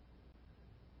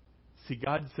 See,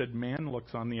 God said man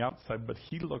looks on the outside, but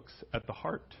He looks at the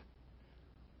heart.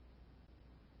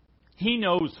 He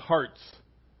knows hearts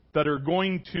that are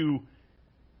going to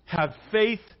have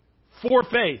faith for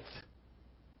faith,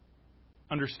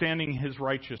 understanding His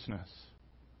righteousness.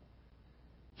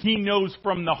 He knows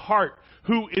from the heart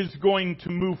who is going to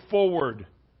move forward,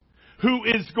 who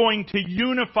is going to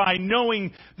unify,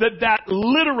 knowing that that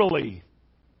literally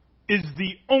is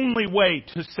the only way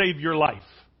to save your life.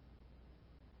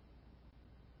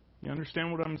 You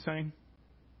understand what I'm saying?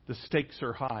 The stakes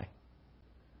are high.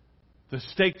 The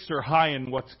stakes are high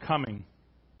in what's coming.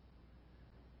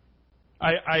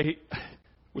 I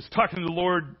was talking to the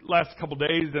Lord last couple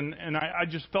days, and I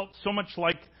just felt so much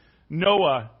like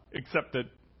Noah, except that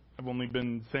I've only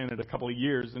been saying it a couple of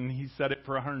years, and he said it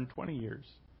for 120 years.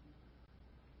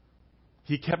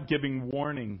 He kept giving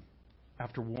warning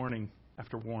after warning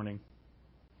after warning,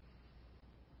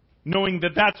 knowing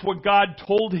that that's what God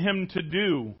told him to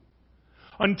do,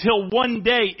 until one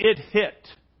day it hit.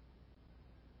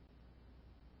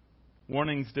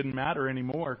 Warnings didn't matter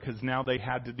anymore because now they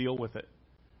had to deal with it.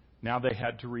 Now they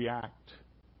had to react.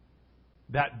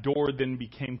 That door then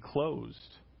became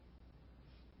closed.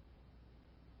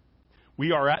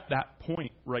 We are at that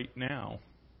point right now.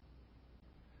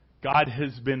 God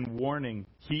has been warning.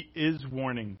 He is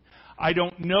warning. I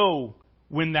don't know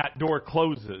when that door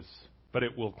closes, but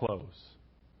it will close.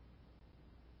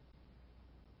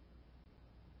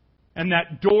 And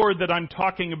that door that I'm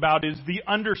talking about is the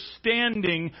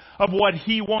understanding of what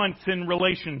He wants in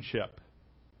relationship.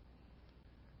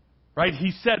 Right?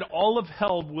 He said all of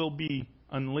hell will be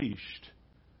unleashed.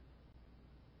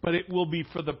 But it will be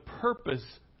for the purpose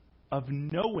of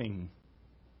knowing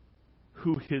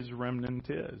who His remnant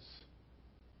is.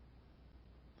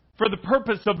 For the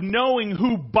purpose of knowing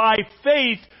who by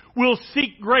faith will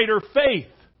seek greater faith.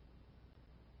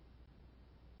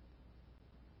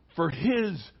 For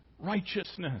His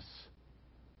righteousness.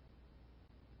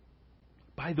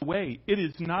 By the way, it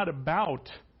is not about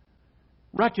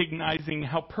recognizing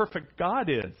how perfect God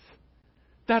is.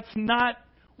 That's not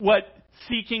what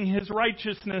seeking His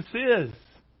righteousness is.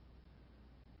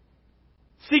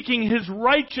 Seeking His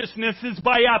righteousness is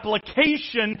by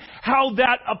application how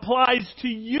that applies to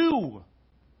you.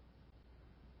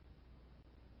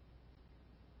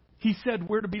 He said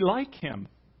we're to be like Him.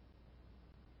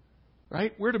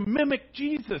 Right? We're to mimic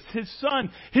Jesus, His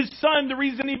Son. His Son, the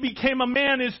reason He became a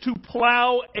man is to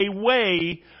plow a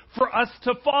way for us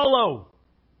to follow.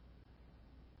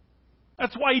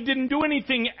 That's why He didn't do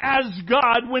anything as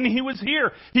God when He was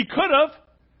here. He could have.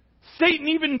 Satan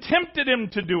even tempted Him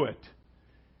to do it.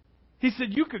 He said,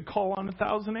 you could call on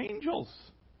 1,000 angels,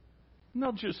 and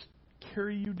they'll just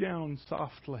carry you down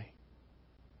softly.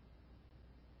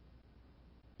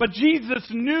 But Jesus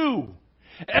knew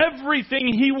everything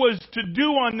He was to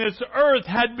do on this earth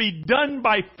had to be done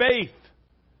by faith.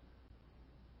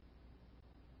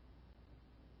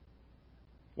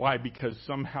 Why? Because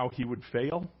somehow He would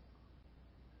fail?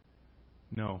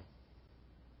 No.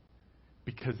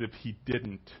 Because if He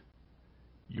didn't,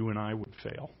 you and I would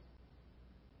fail.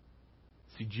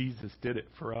 See, Jesus did it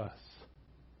for us.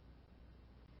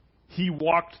 He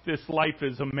walked this life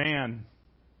as a man,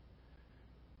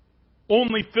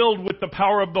 only filled with the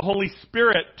power of the Holy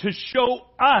Spirit to show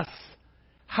us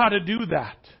how to do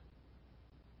that.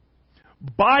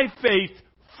 By faith,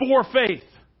 for faith.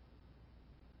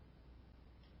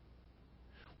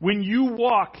 When you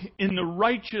walk in the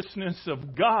righteousness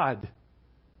of God,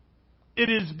 it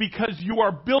is because you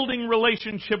are building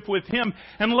relationship with Him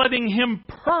and letting Him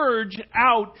purge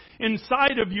out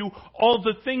inside of you all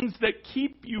the things that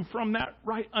keep you from that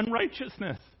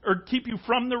unrighteousness, or keep you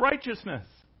from the righteousness.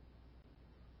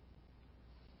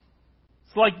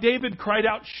 It's like David cried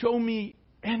out, show me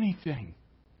anything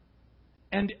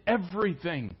and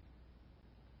everything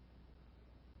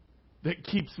that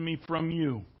keeps me from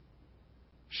you.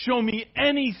 Show me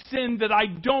any sin that I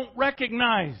don't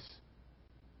recognize.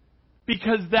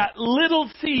 Because that little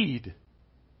seed,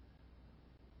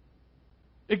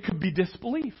 it could be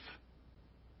disbelief.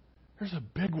 There's a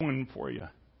big one for you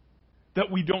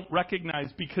that we don't recognize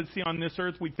because, see, on this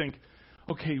earth we think,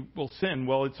 okay, well, sin,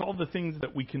 well, it's all the things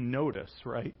that we can notice,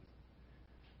 right?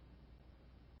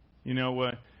 You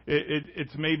know,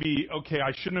 it's maybe, okay,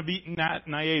 I shouldn't have eaten that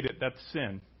and I ate it. That's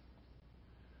sin.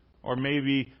 Or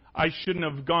maybe I shouldn't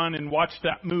have gone and watched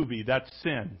that movie. That's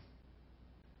sin.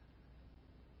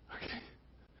 Okay.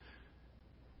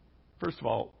 First of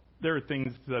all, there are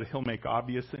things that He'll make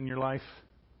obvious in your life.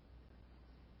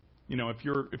 You know, if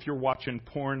you're watching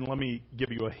porn, let me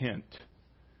give you a hint.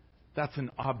 That's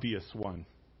an obvious one.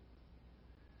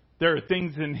 There are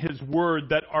things in His Word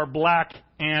that are black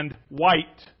and white.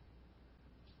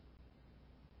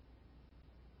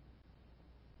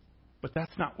 But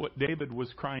that's not what David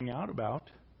was crying out about.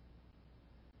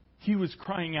 He was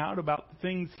crying out about the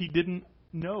things he didn't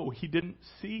know, he didn't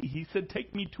see. He said,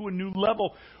 take me to a new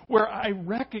level where I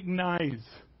recognize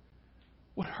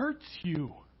what hurts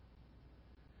you.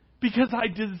 Because I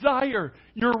desire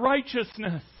your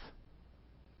righteousness.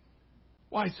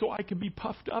 Why? So I can be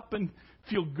puffed up and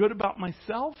feel good about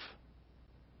myself?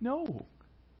 No.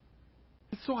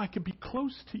 It's so I can be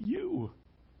close to you.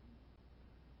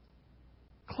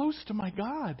 Close to my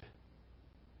God.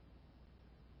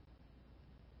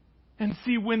 And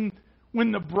see, when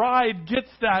the bride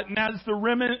gets that, and as the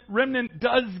remnant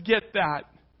does get that,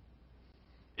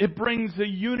 it brings a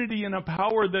unity and a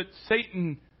power that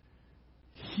Satan,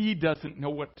 he doesn't know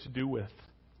what to do with.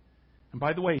 And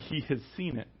by the way, he has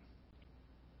seen it.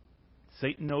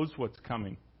 Satan knows what's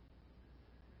coming.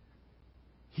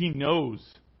 He knows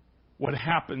what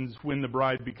happens when the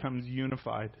bride becomes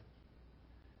unified.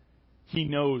 He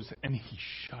knows, and he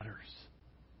shudders.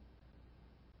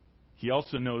 He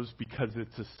also knows because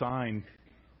it's a sign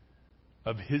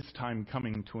of his time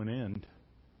coming to an end.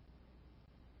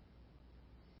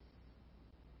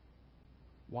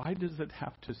 Why does it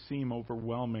have to seem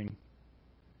overwhelming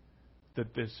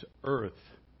that this earth,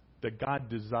 that God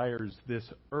desires this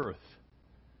earth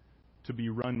to be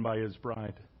run by His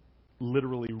bride?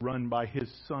 Literally run by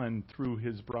His Son through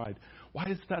His bride. Why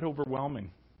is that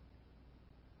overwhelming?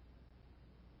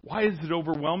 Why is it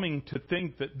overwhelming to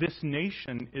think that this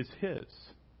nation is His?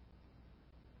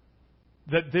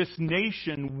 That this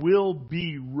nation will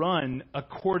be run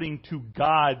according to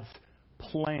God's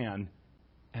plan,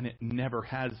 and it never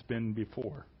has been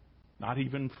before. Not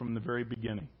even from the very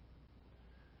beginning.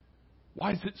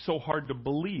 Why is it so hard to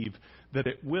believe that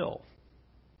it will?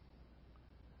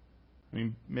 I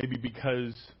mean, maybe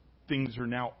because things are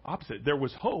now opposite. There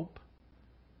was hope.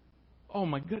 Oh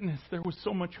my goodness, there was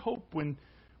so much hope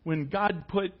when God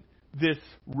put this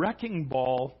wrecking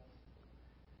ball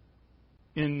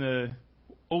in the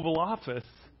Oval Office,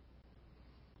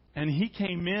 and He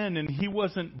came in and He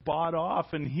wasn't bought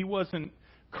off, and He wasn't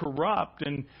corrupt,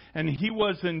 and He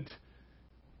wasn't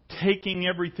taking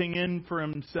everything in for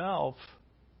Himself.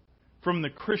 From the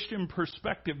Christian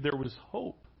perspective, there was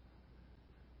hope.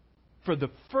 For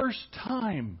the first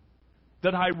time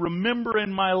that I remember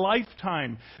in my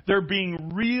lifetime, there being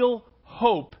real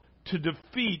hope to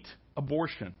defeat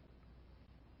abortion.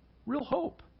 Real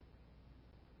hope.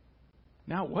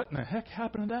 Now, what in the heck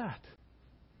happened to that?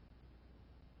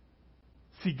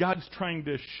 See, God's trying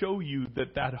to show you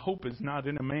that hope is not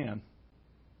in a man.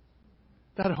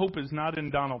 That hope is not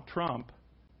in Donald Trump.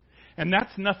 And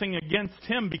that's nothing against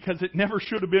him, because it never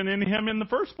should have been in him in the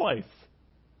first place.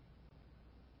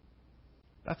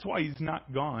 That's why he's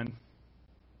not gone.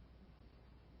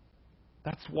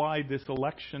 That's why this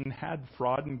election had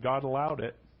fraud and God allowed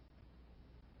it.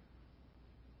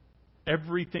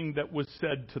 Everything that was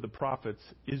said to the prophets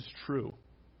is true.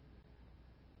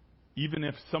 Even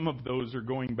if some of those are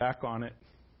going back on it.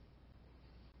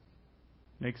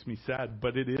 Makes me sad,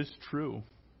 but it is true.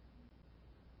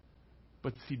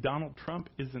 But see, Donald Trump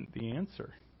isn't the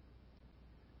answer.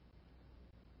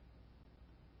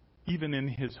 Even in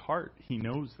his heart, he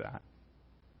knows that.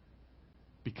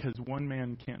 Because one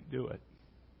man can't do it.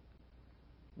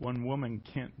 One woman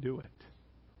can't do it.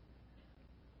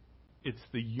 It's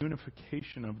the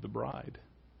unification of the bride.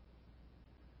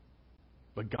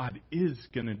 But God is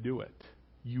going to do it.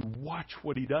 You watch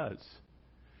what He does.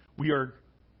 We are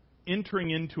entering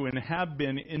into and have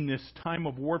been in this time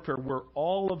of warfare where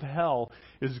all of hell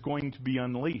is going to be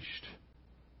unleashed.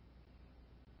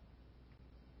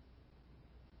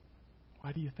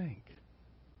 Why do you think?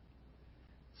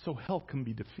 So hell can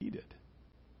be defeated.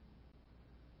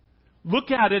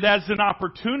 Look at it as an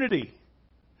opportunity.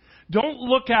 Don't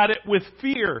look at it with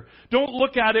fear. Don't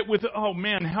look at it with, oh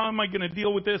man, how am I going to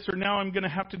deal with this? Or now I'm going to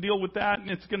have to deal with that and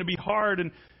it's going to be hard.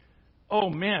 And oh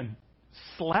man,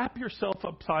 slap yourself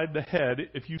upside the head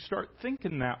if you start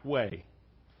thinking that way.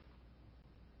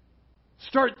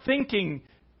 Start thinking,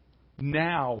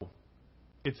 now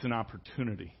it's an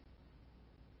opportunity.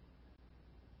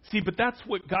 See, but that's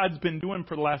what God's been doing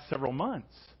for the last several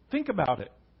months. Think about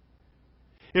it.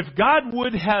 If God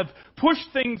would have pushed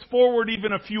things forward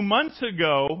even a few months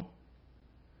ago,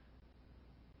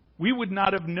 we would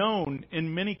not have known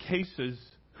in many cases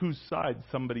whose side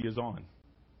somebody is on.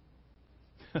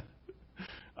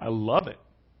 I love it.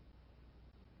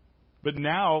 But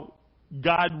now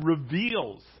God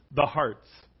reveals the hearts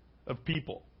of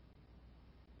people.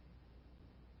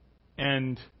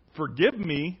 And forgive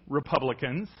me,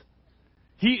 Republicans,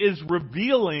 he is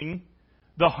revealing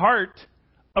the heart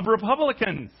of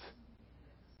Republicans.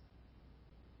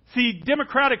 See,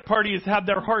 Democratic Party has had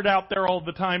their heart out there all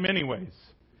the time anyways,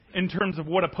 in terms of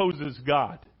what opposes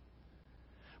God.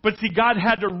 But see, God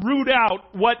had to root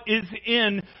out what is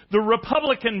in the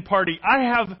Republican Party. I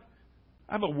have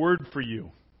a word for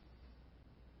you.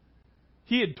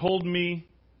 He had told me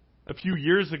a few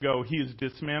years ago he is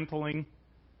dismantling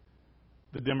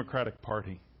the Democratic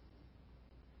Party.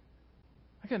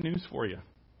 I got news for you.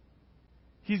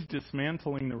 He's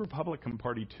dismantling the Republican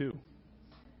Party too.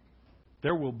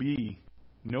 There will be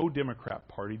no Democrat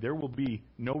Party. There will be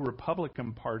no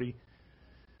Republican Party.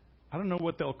 I don't know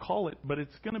what they'll call it, but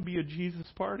it's going to be a Jesus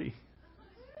party.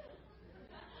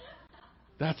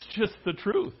 That's just the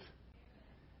truth.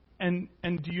 And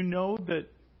do you know that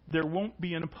there won't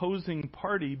be an opposing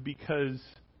party because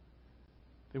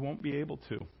they won't be able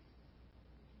to?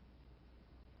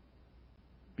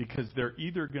 Because they're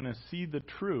either going to see the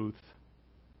truth,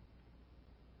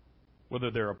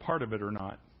 whether they're a part of it or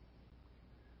not,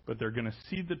 but they're going to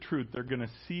see the truth. They're going to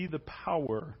see the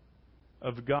power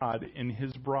of God in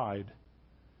His bride,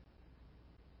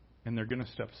 and they're going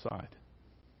to step aside.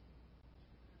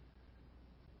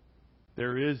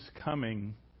 There is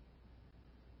coming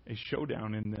a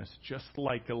showdown in this, just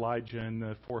like Elijah and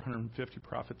the 450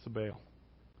 prophets of Baal.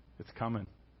 It's coming.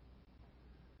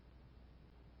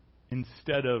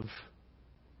 Instead of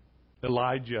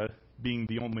Elijah being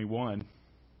the only one,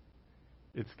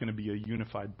 it's going to be a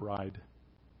unified bride,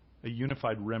 a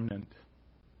unified remnant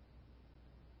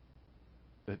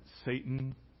that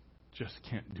Satan just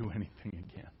can't do anything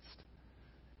against.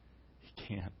 He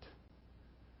can't.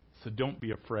 So don't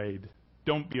be afraid.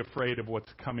 Don't be afraid of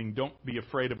what's coming. Don't be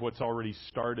afraid of what's already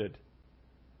started.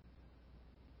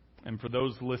 And for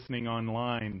those listening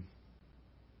online,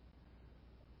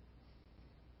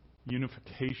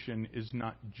 unification is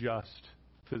not just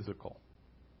physical.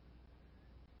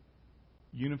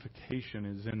 Unification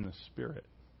is in the Spirit.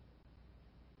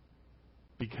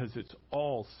 Because it's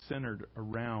all centered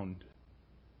around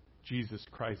Jesus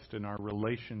Christ and our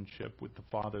relationship with the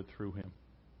Father through Him.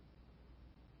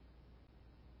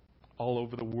 All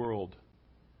over the world,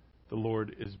 the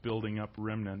Lord is building up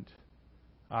remnant.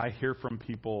 I hear from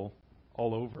people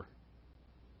all over.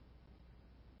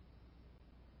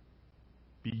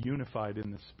 Be unified in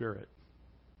the Spirit.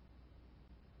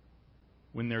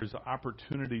 When there's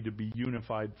opportunity to be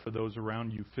unified for those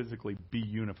around you physically, be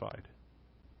unified.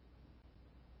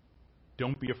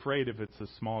 Don't be afraid if it's a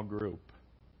small group.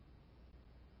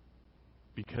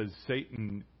 Because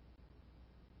Satan,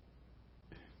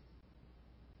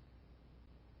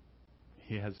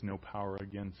 he has no power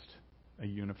against a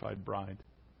unified bride.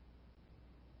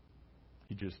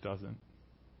 He just doesn't.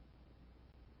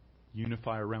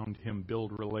 Unify around Him.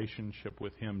 Build relationship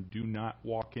with Him. Do not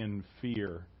walk in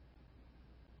fear.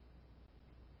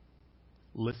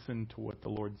 Listen to what the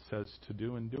Lord says to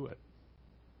do and do it.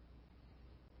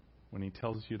 When He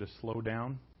tells you to slow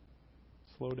down,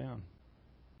 slow down.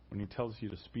 When He tells you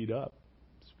to speed up,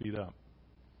 speed up.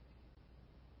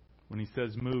 When He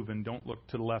says move and don't look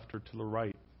to the left or to the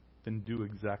right, then do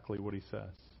exactly what He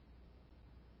says.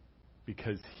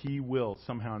 Because He will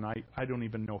somehow, and I don't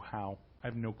even know how. I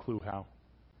have no clue how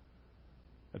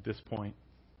at this point.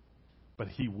 But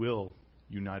He will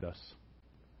unite us.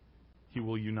 He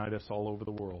will unite us all over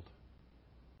the world.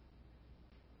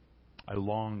 I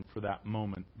long for that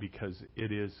moment because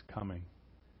it is coming.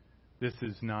 This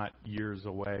is not years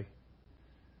away.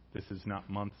 This is not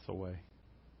months away.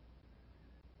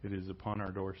 It is upon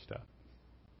our doorstep.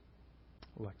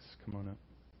 Lex, come on up.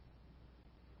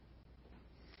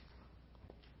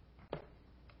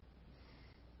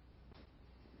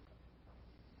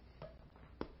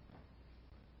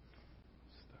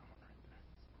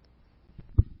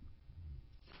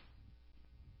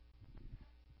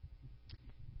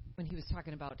 When he was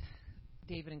talking about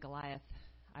David and Goliath,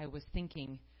 I was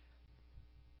thinking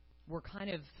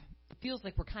it feels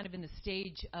like we're kind of in the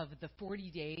stage of the 40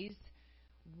 days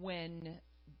when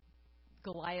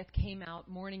Goliath came out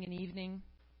morning and evening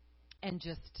and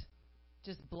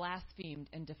just blasphemed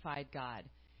and defied God.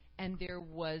 And there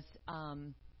was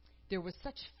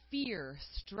such fear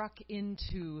struck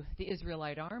into the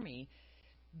Israelite army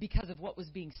because of what was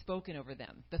being spoken over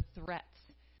them, the threats,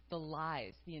 the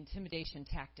lies, the intimidation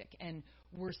tactic. And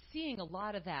we're seeing a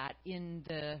lot of that in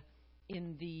the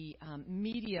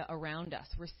media around us.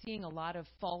 We're seeing a lot of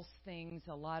false things,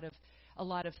 a lot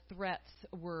of threats.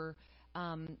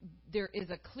 There is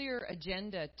a clear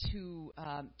agenda to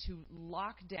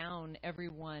lock down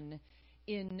everyone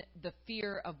in the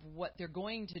fear of what they're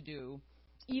going to do,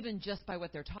 even just by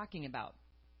what they're talking about.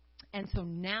 And so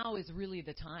now is really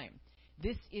the time.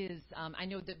 This is, I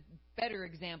know the better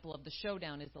example of the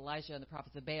showdown is Elijah and the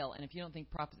prophets of Baal. And if you don't think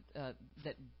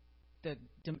that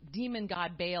the demon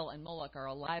god Baal and Moloch are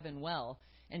alive and well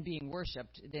and being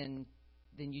worshipped, then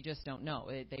you just don't know.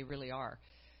 They really are.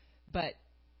 But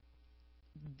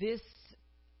this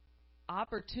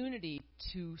opportunity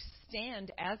to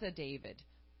stand as a David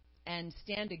and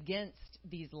stand against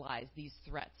these lies, these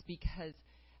threats, because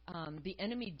the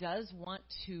enemy does want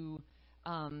to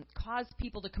cause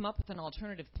people to come up with an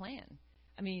alternative plan.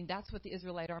 I mean, that's what the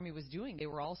Israelite army was doing. They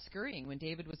were all scurrying when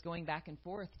David was going back and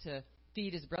forth to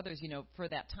feed his brothers, for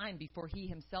that time before he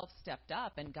himself stepped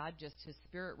up, and God his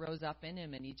spirit rose up in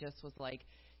him, and he just was like,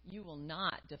 you will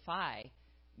not defy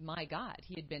my God.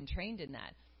 He had been trained in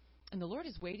that. And the Lord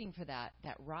is waiting for that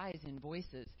rise in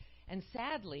voices. And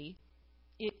sadly,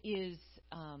 it is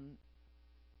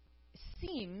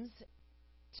seems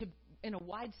to, in a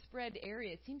widespread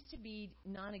area, it seems to be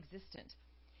non-existent.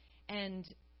 And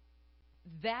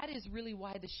that is really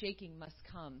why the shaking must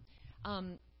come.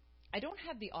 I don't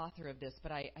have the author of this,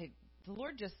 but the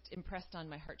Lord just impressed on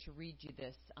my heart to read you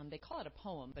this. They call it a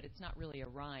poem, but it's not really a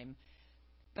rhyme.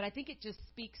 But I think it just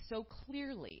speaks so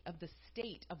clearly of the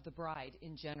state of the bride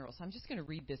in general. So I'm just going to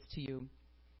read this to you.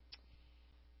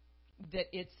 That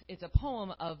it's a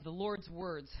poem of the Lord's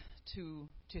words to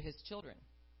his children.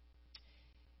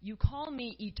 You call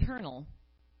me eternal,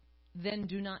 then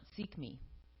do not seek me.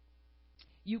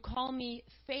 You call me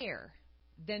fair,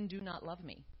 then do not love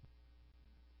me.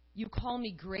 You call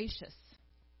me gracious,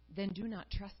 then do not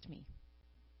trust me.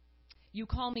 You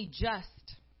call me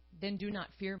just, then do not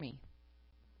fear me.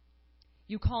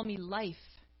 You call me life,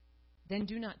 then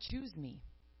do not choose me.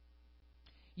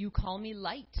 You call me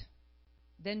light,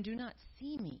 then do not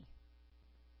see me.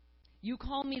 You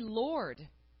call me Lord,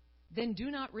 then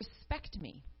do not respect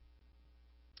me.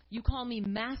 You call me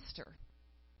master,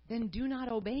 then do not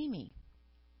obey me.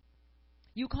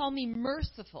 You call me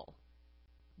merciful,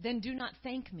 then do not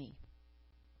thank me.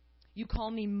 You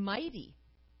call me mighty,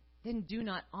 then do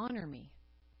not honor me.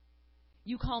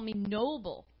 You call me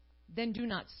noble, then do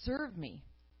not serve me.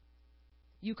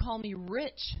 You call me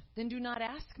rich, then do not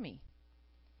ask me.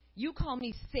 You call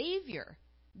me Savior,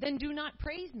 then do not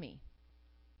praise me.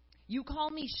 You call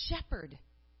me shepherd,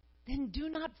 then do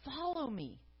not follow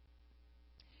me.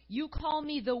 You call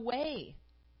me the way,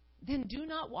 then do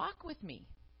not walk with me.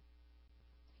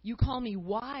 You call me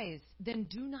wise, then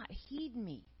do not heed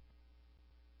me.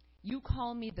 You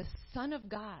call me the Son of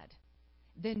God,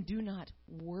 then do not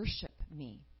worship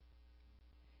me.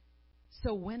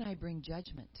 So when I bring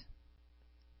judgment,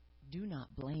 do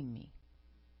not blame me.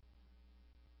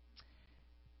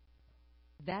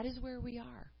 That is where we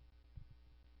are.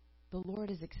 The Lord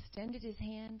has extended his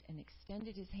hand and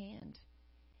extended his hand.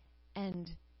 And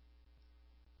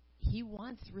he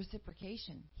wants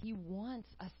reciprocation. He wants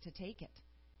us to take it.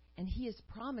 And he has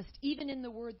promised, even in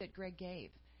the word that Greg gave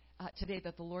today,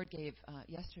 that the Lord gave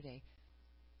yesterday,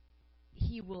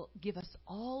 he will give us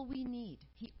all we need.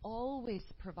 He always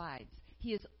provides.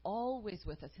 He is always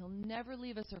with us. He'll never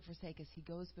leave us or forsake us. He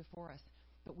goes before us.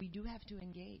 But we do have to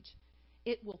engage.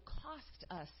 It will cost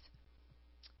us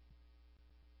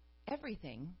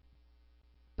everything.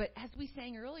 But as we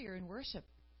sang earlier in worship,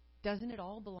 doesn't it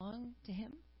all belong to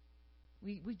him?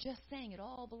 We just sang, it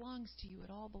all belongs to you. It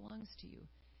all belongs to you.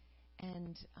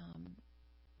 And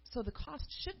so the cost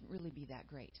shouldn't really be that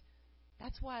great.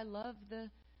 That's why I love the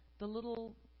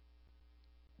little,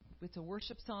 it's a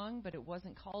worship song, but it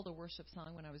wasn't called a worship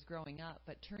song when I was growing up.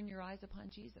 But turn your eyes upon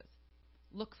Jesus.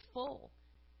 Look full,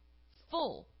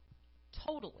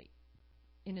 totally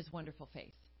in his wonderful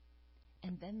face.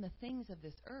 And then the things of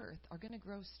this earth are going to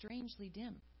grow strangely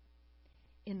dim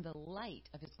in the light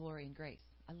of his glory and grace.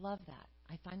 I love that.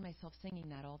 I find myself singing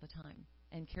that all the time.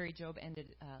 And Carrie Job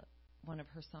ended one of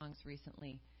her songs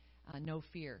recently, No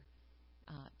Fear,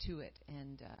 to it.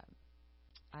 And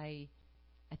I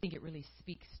think it really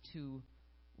speaks to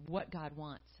what God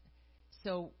wants.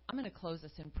 So I'm going to close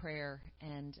us in prayer.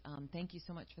 And thank you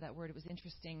so much for that word. It was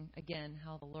interesting, again,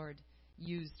 how the Lord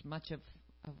used much of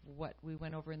what we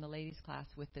went over in the ladies' class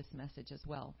with this message as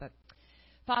well. But,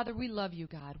 Father, we love you,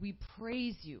 God. We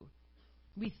praise you.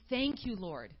 We thank you,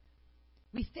 Lord.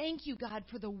 We thank you, God,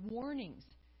 for the warnings.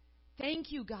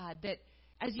 Thank you, God, that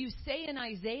as you say in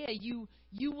Isaiah, you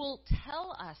will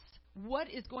tell us what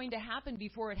is going to happen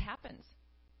before it happens.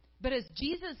 But as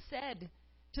Jesus said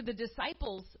to the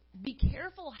disciples, be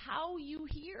careful how you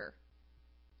hear.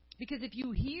 Because if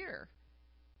you hear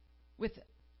with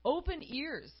open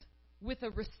ears, with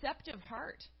a receptive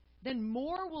heart, then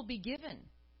more will be given.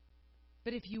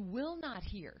 But if you will not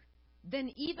hear,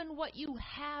 then even what you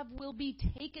have will be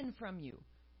taken from you.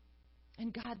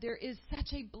 And God, there is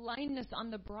such a blindness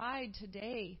on the bride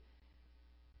today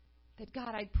that,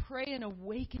 God, I pray an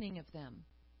awakening of them.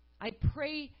 I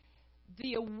pray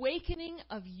the awakening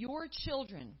of your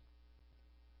children,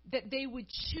 that they would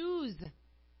choose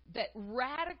that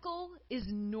radical is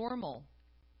normal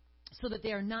so that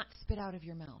they are not spit out of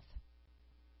your mouth.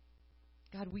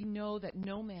 God, we know that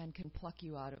no man can pluck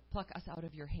us out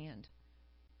of your hand.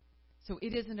 So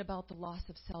it isn't about the loss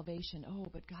of salvation. Oh,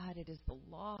 but God, it is the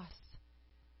loss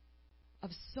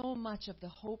of so much of the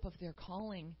hope of their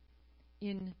calling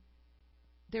in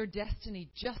their destiny,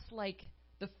 just like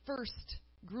the first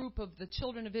group of the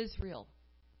children of Israel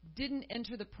didn't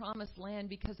enter the promised land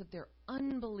because of their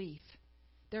unbelief,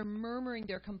 their murmuring,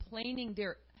 their complaining,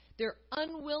 their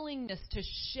unwillingness to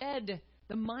shed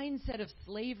the mindset of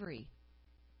slavery.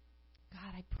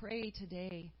 God, I pray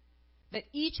today that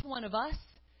each one of us,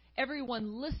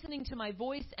 everyone listening to my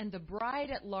voice, and the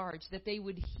bride at large, that they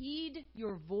would heed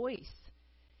your voice,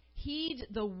 heed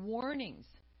the warnings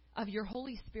of your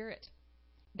Holy Spirit,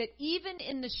 that even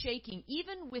in the shaking,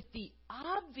 even with the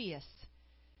obvious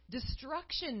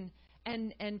destruction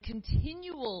and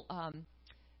continual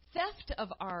theft of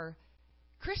our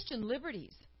Christian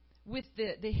liberties, with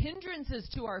the hindrances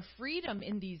to our freedom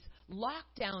in these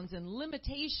lockdowns and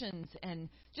limitations and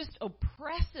just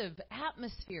oppressive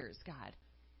atmospheres, God,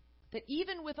 that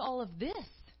even with all of this,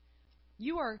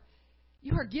 you are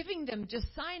giving them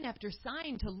just sign after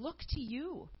sign to look to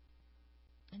you.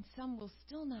 And some will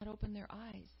still not open their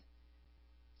eyes.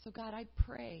 So, God, I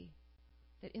pray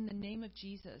that in the name of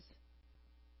Jesus,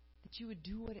 that you would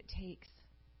do what it takes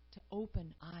to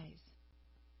open eyes.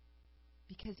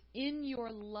 Because in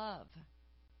your love,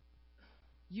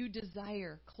 you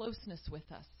desire closeness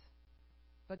with us.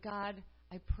 But God,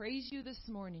 I praise you this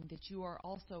morning that you are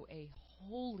also a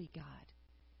holy God,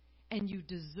 and you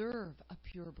deserve a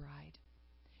pure bride.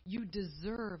 You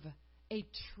deserve a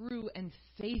true and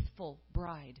faithful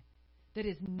bride that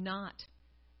is not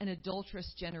an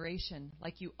adulterous generation,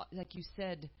 like you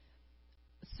said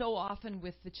so often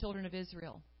with the children of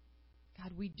Israel.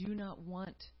 God, we do not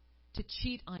want to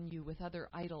cheat on you with other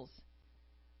idols,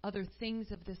 other things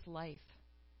of this life.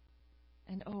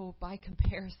 And by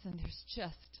comparison,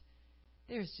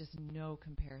 there's just no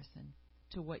comparison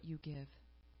to what you give.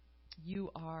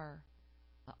 You are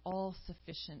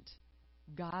all-sufficient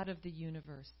God of the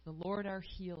universe, the Lord our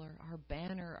healer, our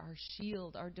banner, our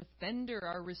shield, our defender,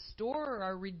 our restorer,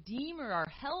 our redeemer, our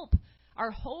help,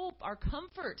 our hope, our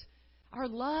comfort, our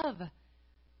love.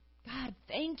 God,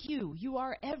 thank you. You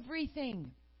are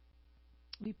everything.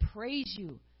 We praise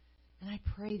you, and I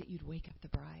pray that you'd wake up the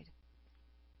bride.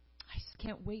 I just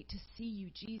can't wait to see you,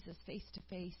 Jesus, face to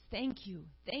face. Thank you.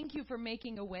 Thank you for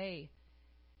making a way.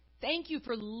 Thank you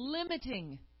for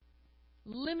limiting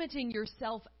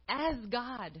yourself as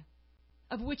God,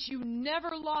 of which you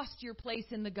never lost your place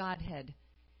in the Godhead,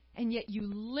 and yet you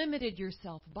limited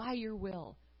yourself by your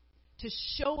will to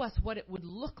show us what it would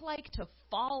look like to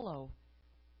follow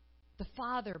the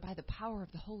Father by the power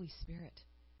of the Holy Spirit.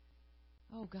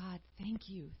 Oh God, thank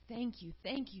you, thank you,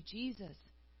 thank you, Jesus,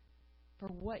 for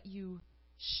what you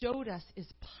showed us is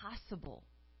possible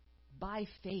by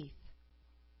faith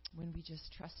when we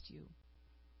just trust you.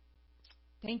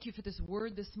 Thank you for this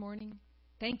word this morning.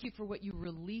 Thank you for what you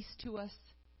released to us.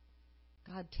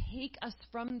 God, take us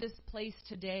from this place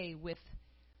today with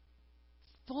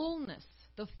fullness,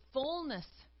 the fullness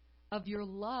of your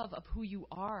love of who you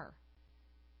are,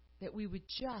 that we would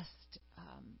just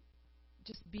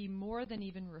be more than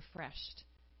even refreshed,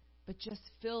 but just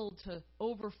filled to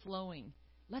overflowing.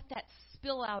 Let that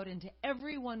spill out into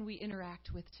everyone we interact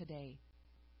with today.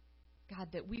 God,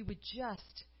 that we would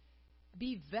just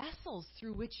be vessels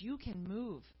through which you can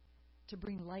move to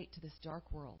bring light to this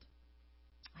dark world.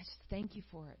 I just thank you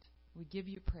for it. We give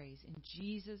you praise in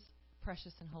Jesus'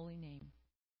 precious and holy name.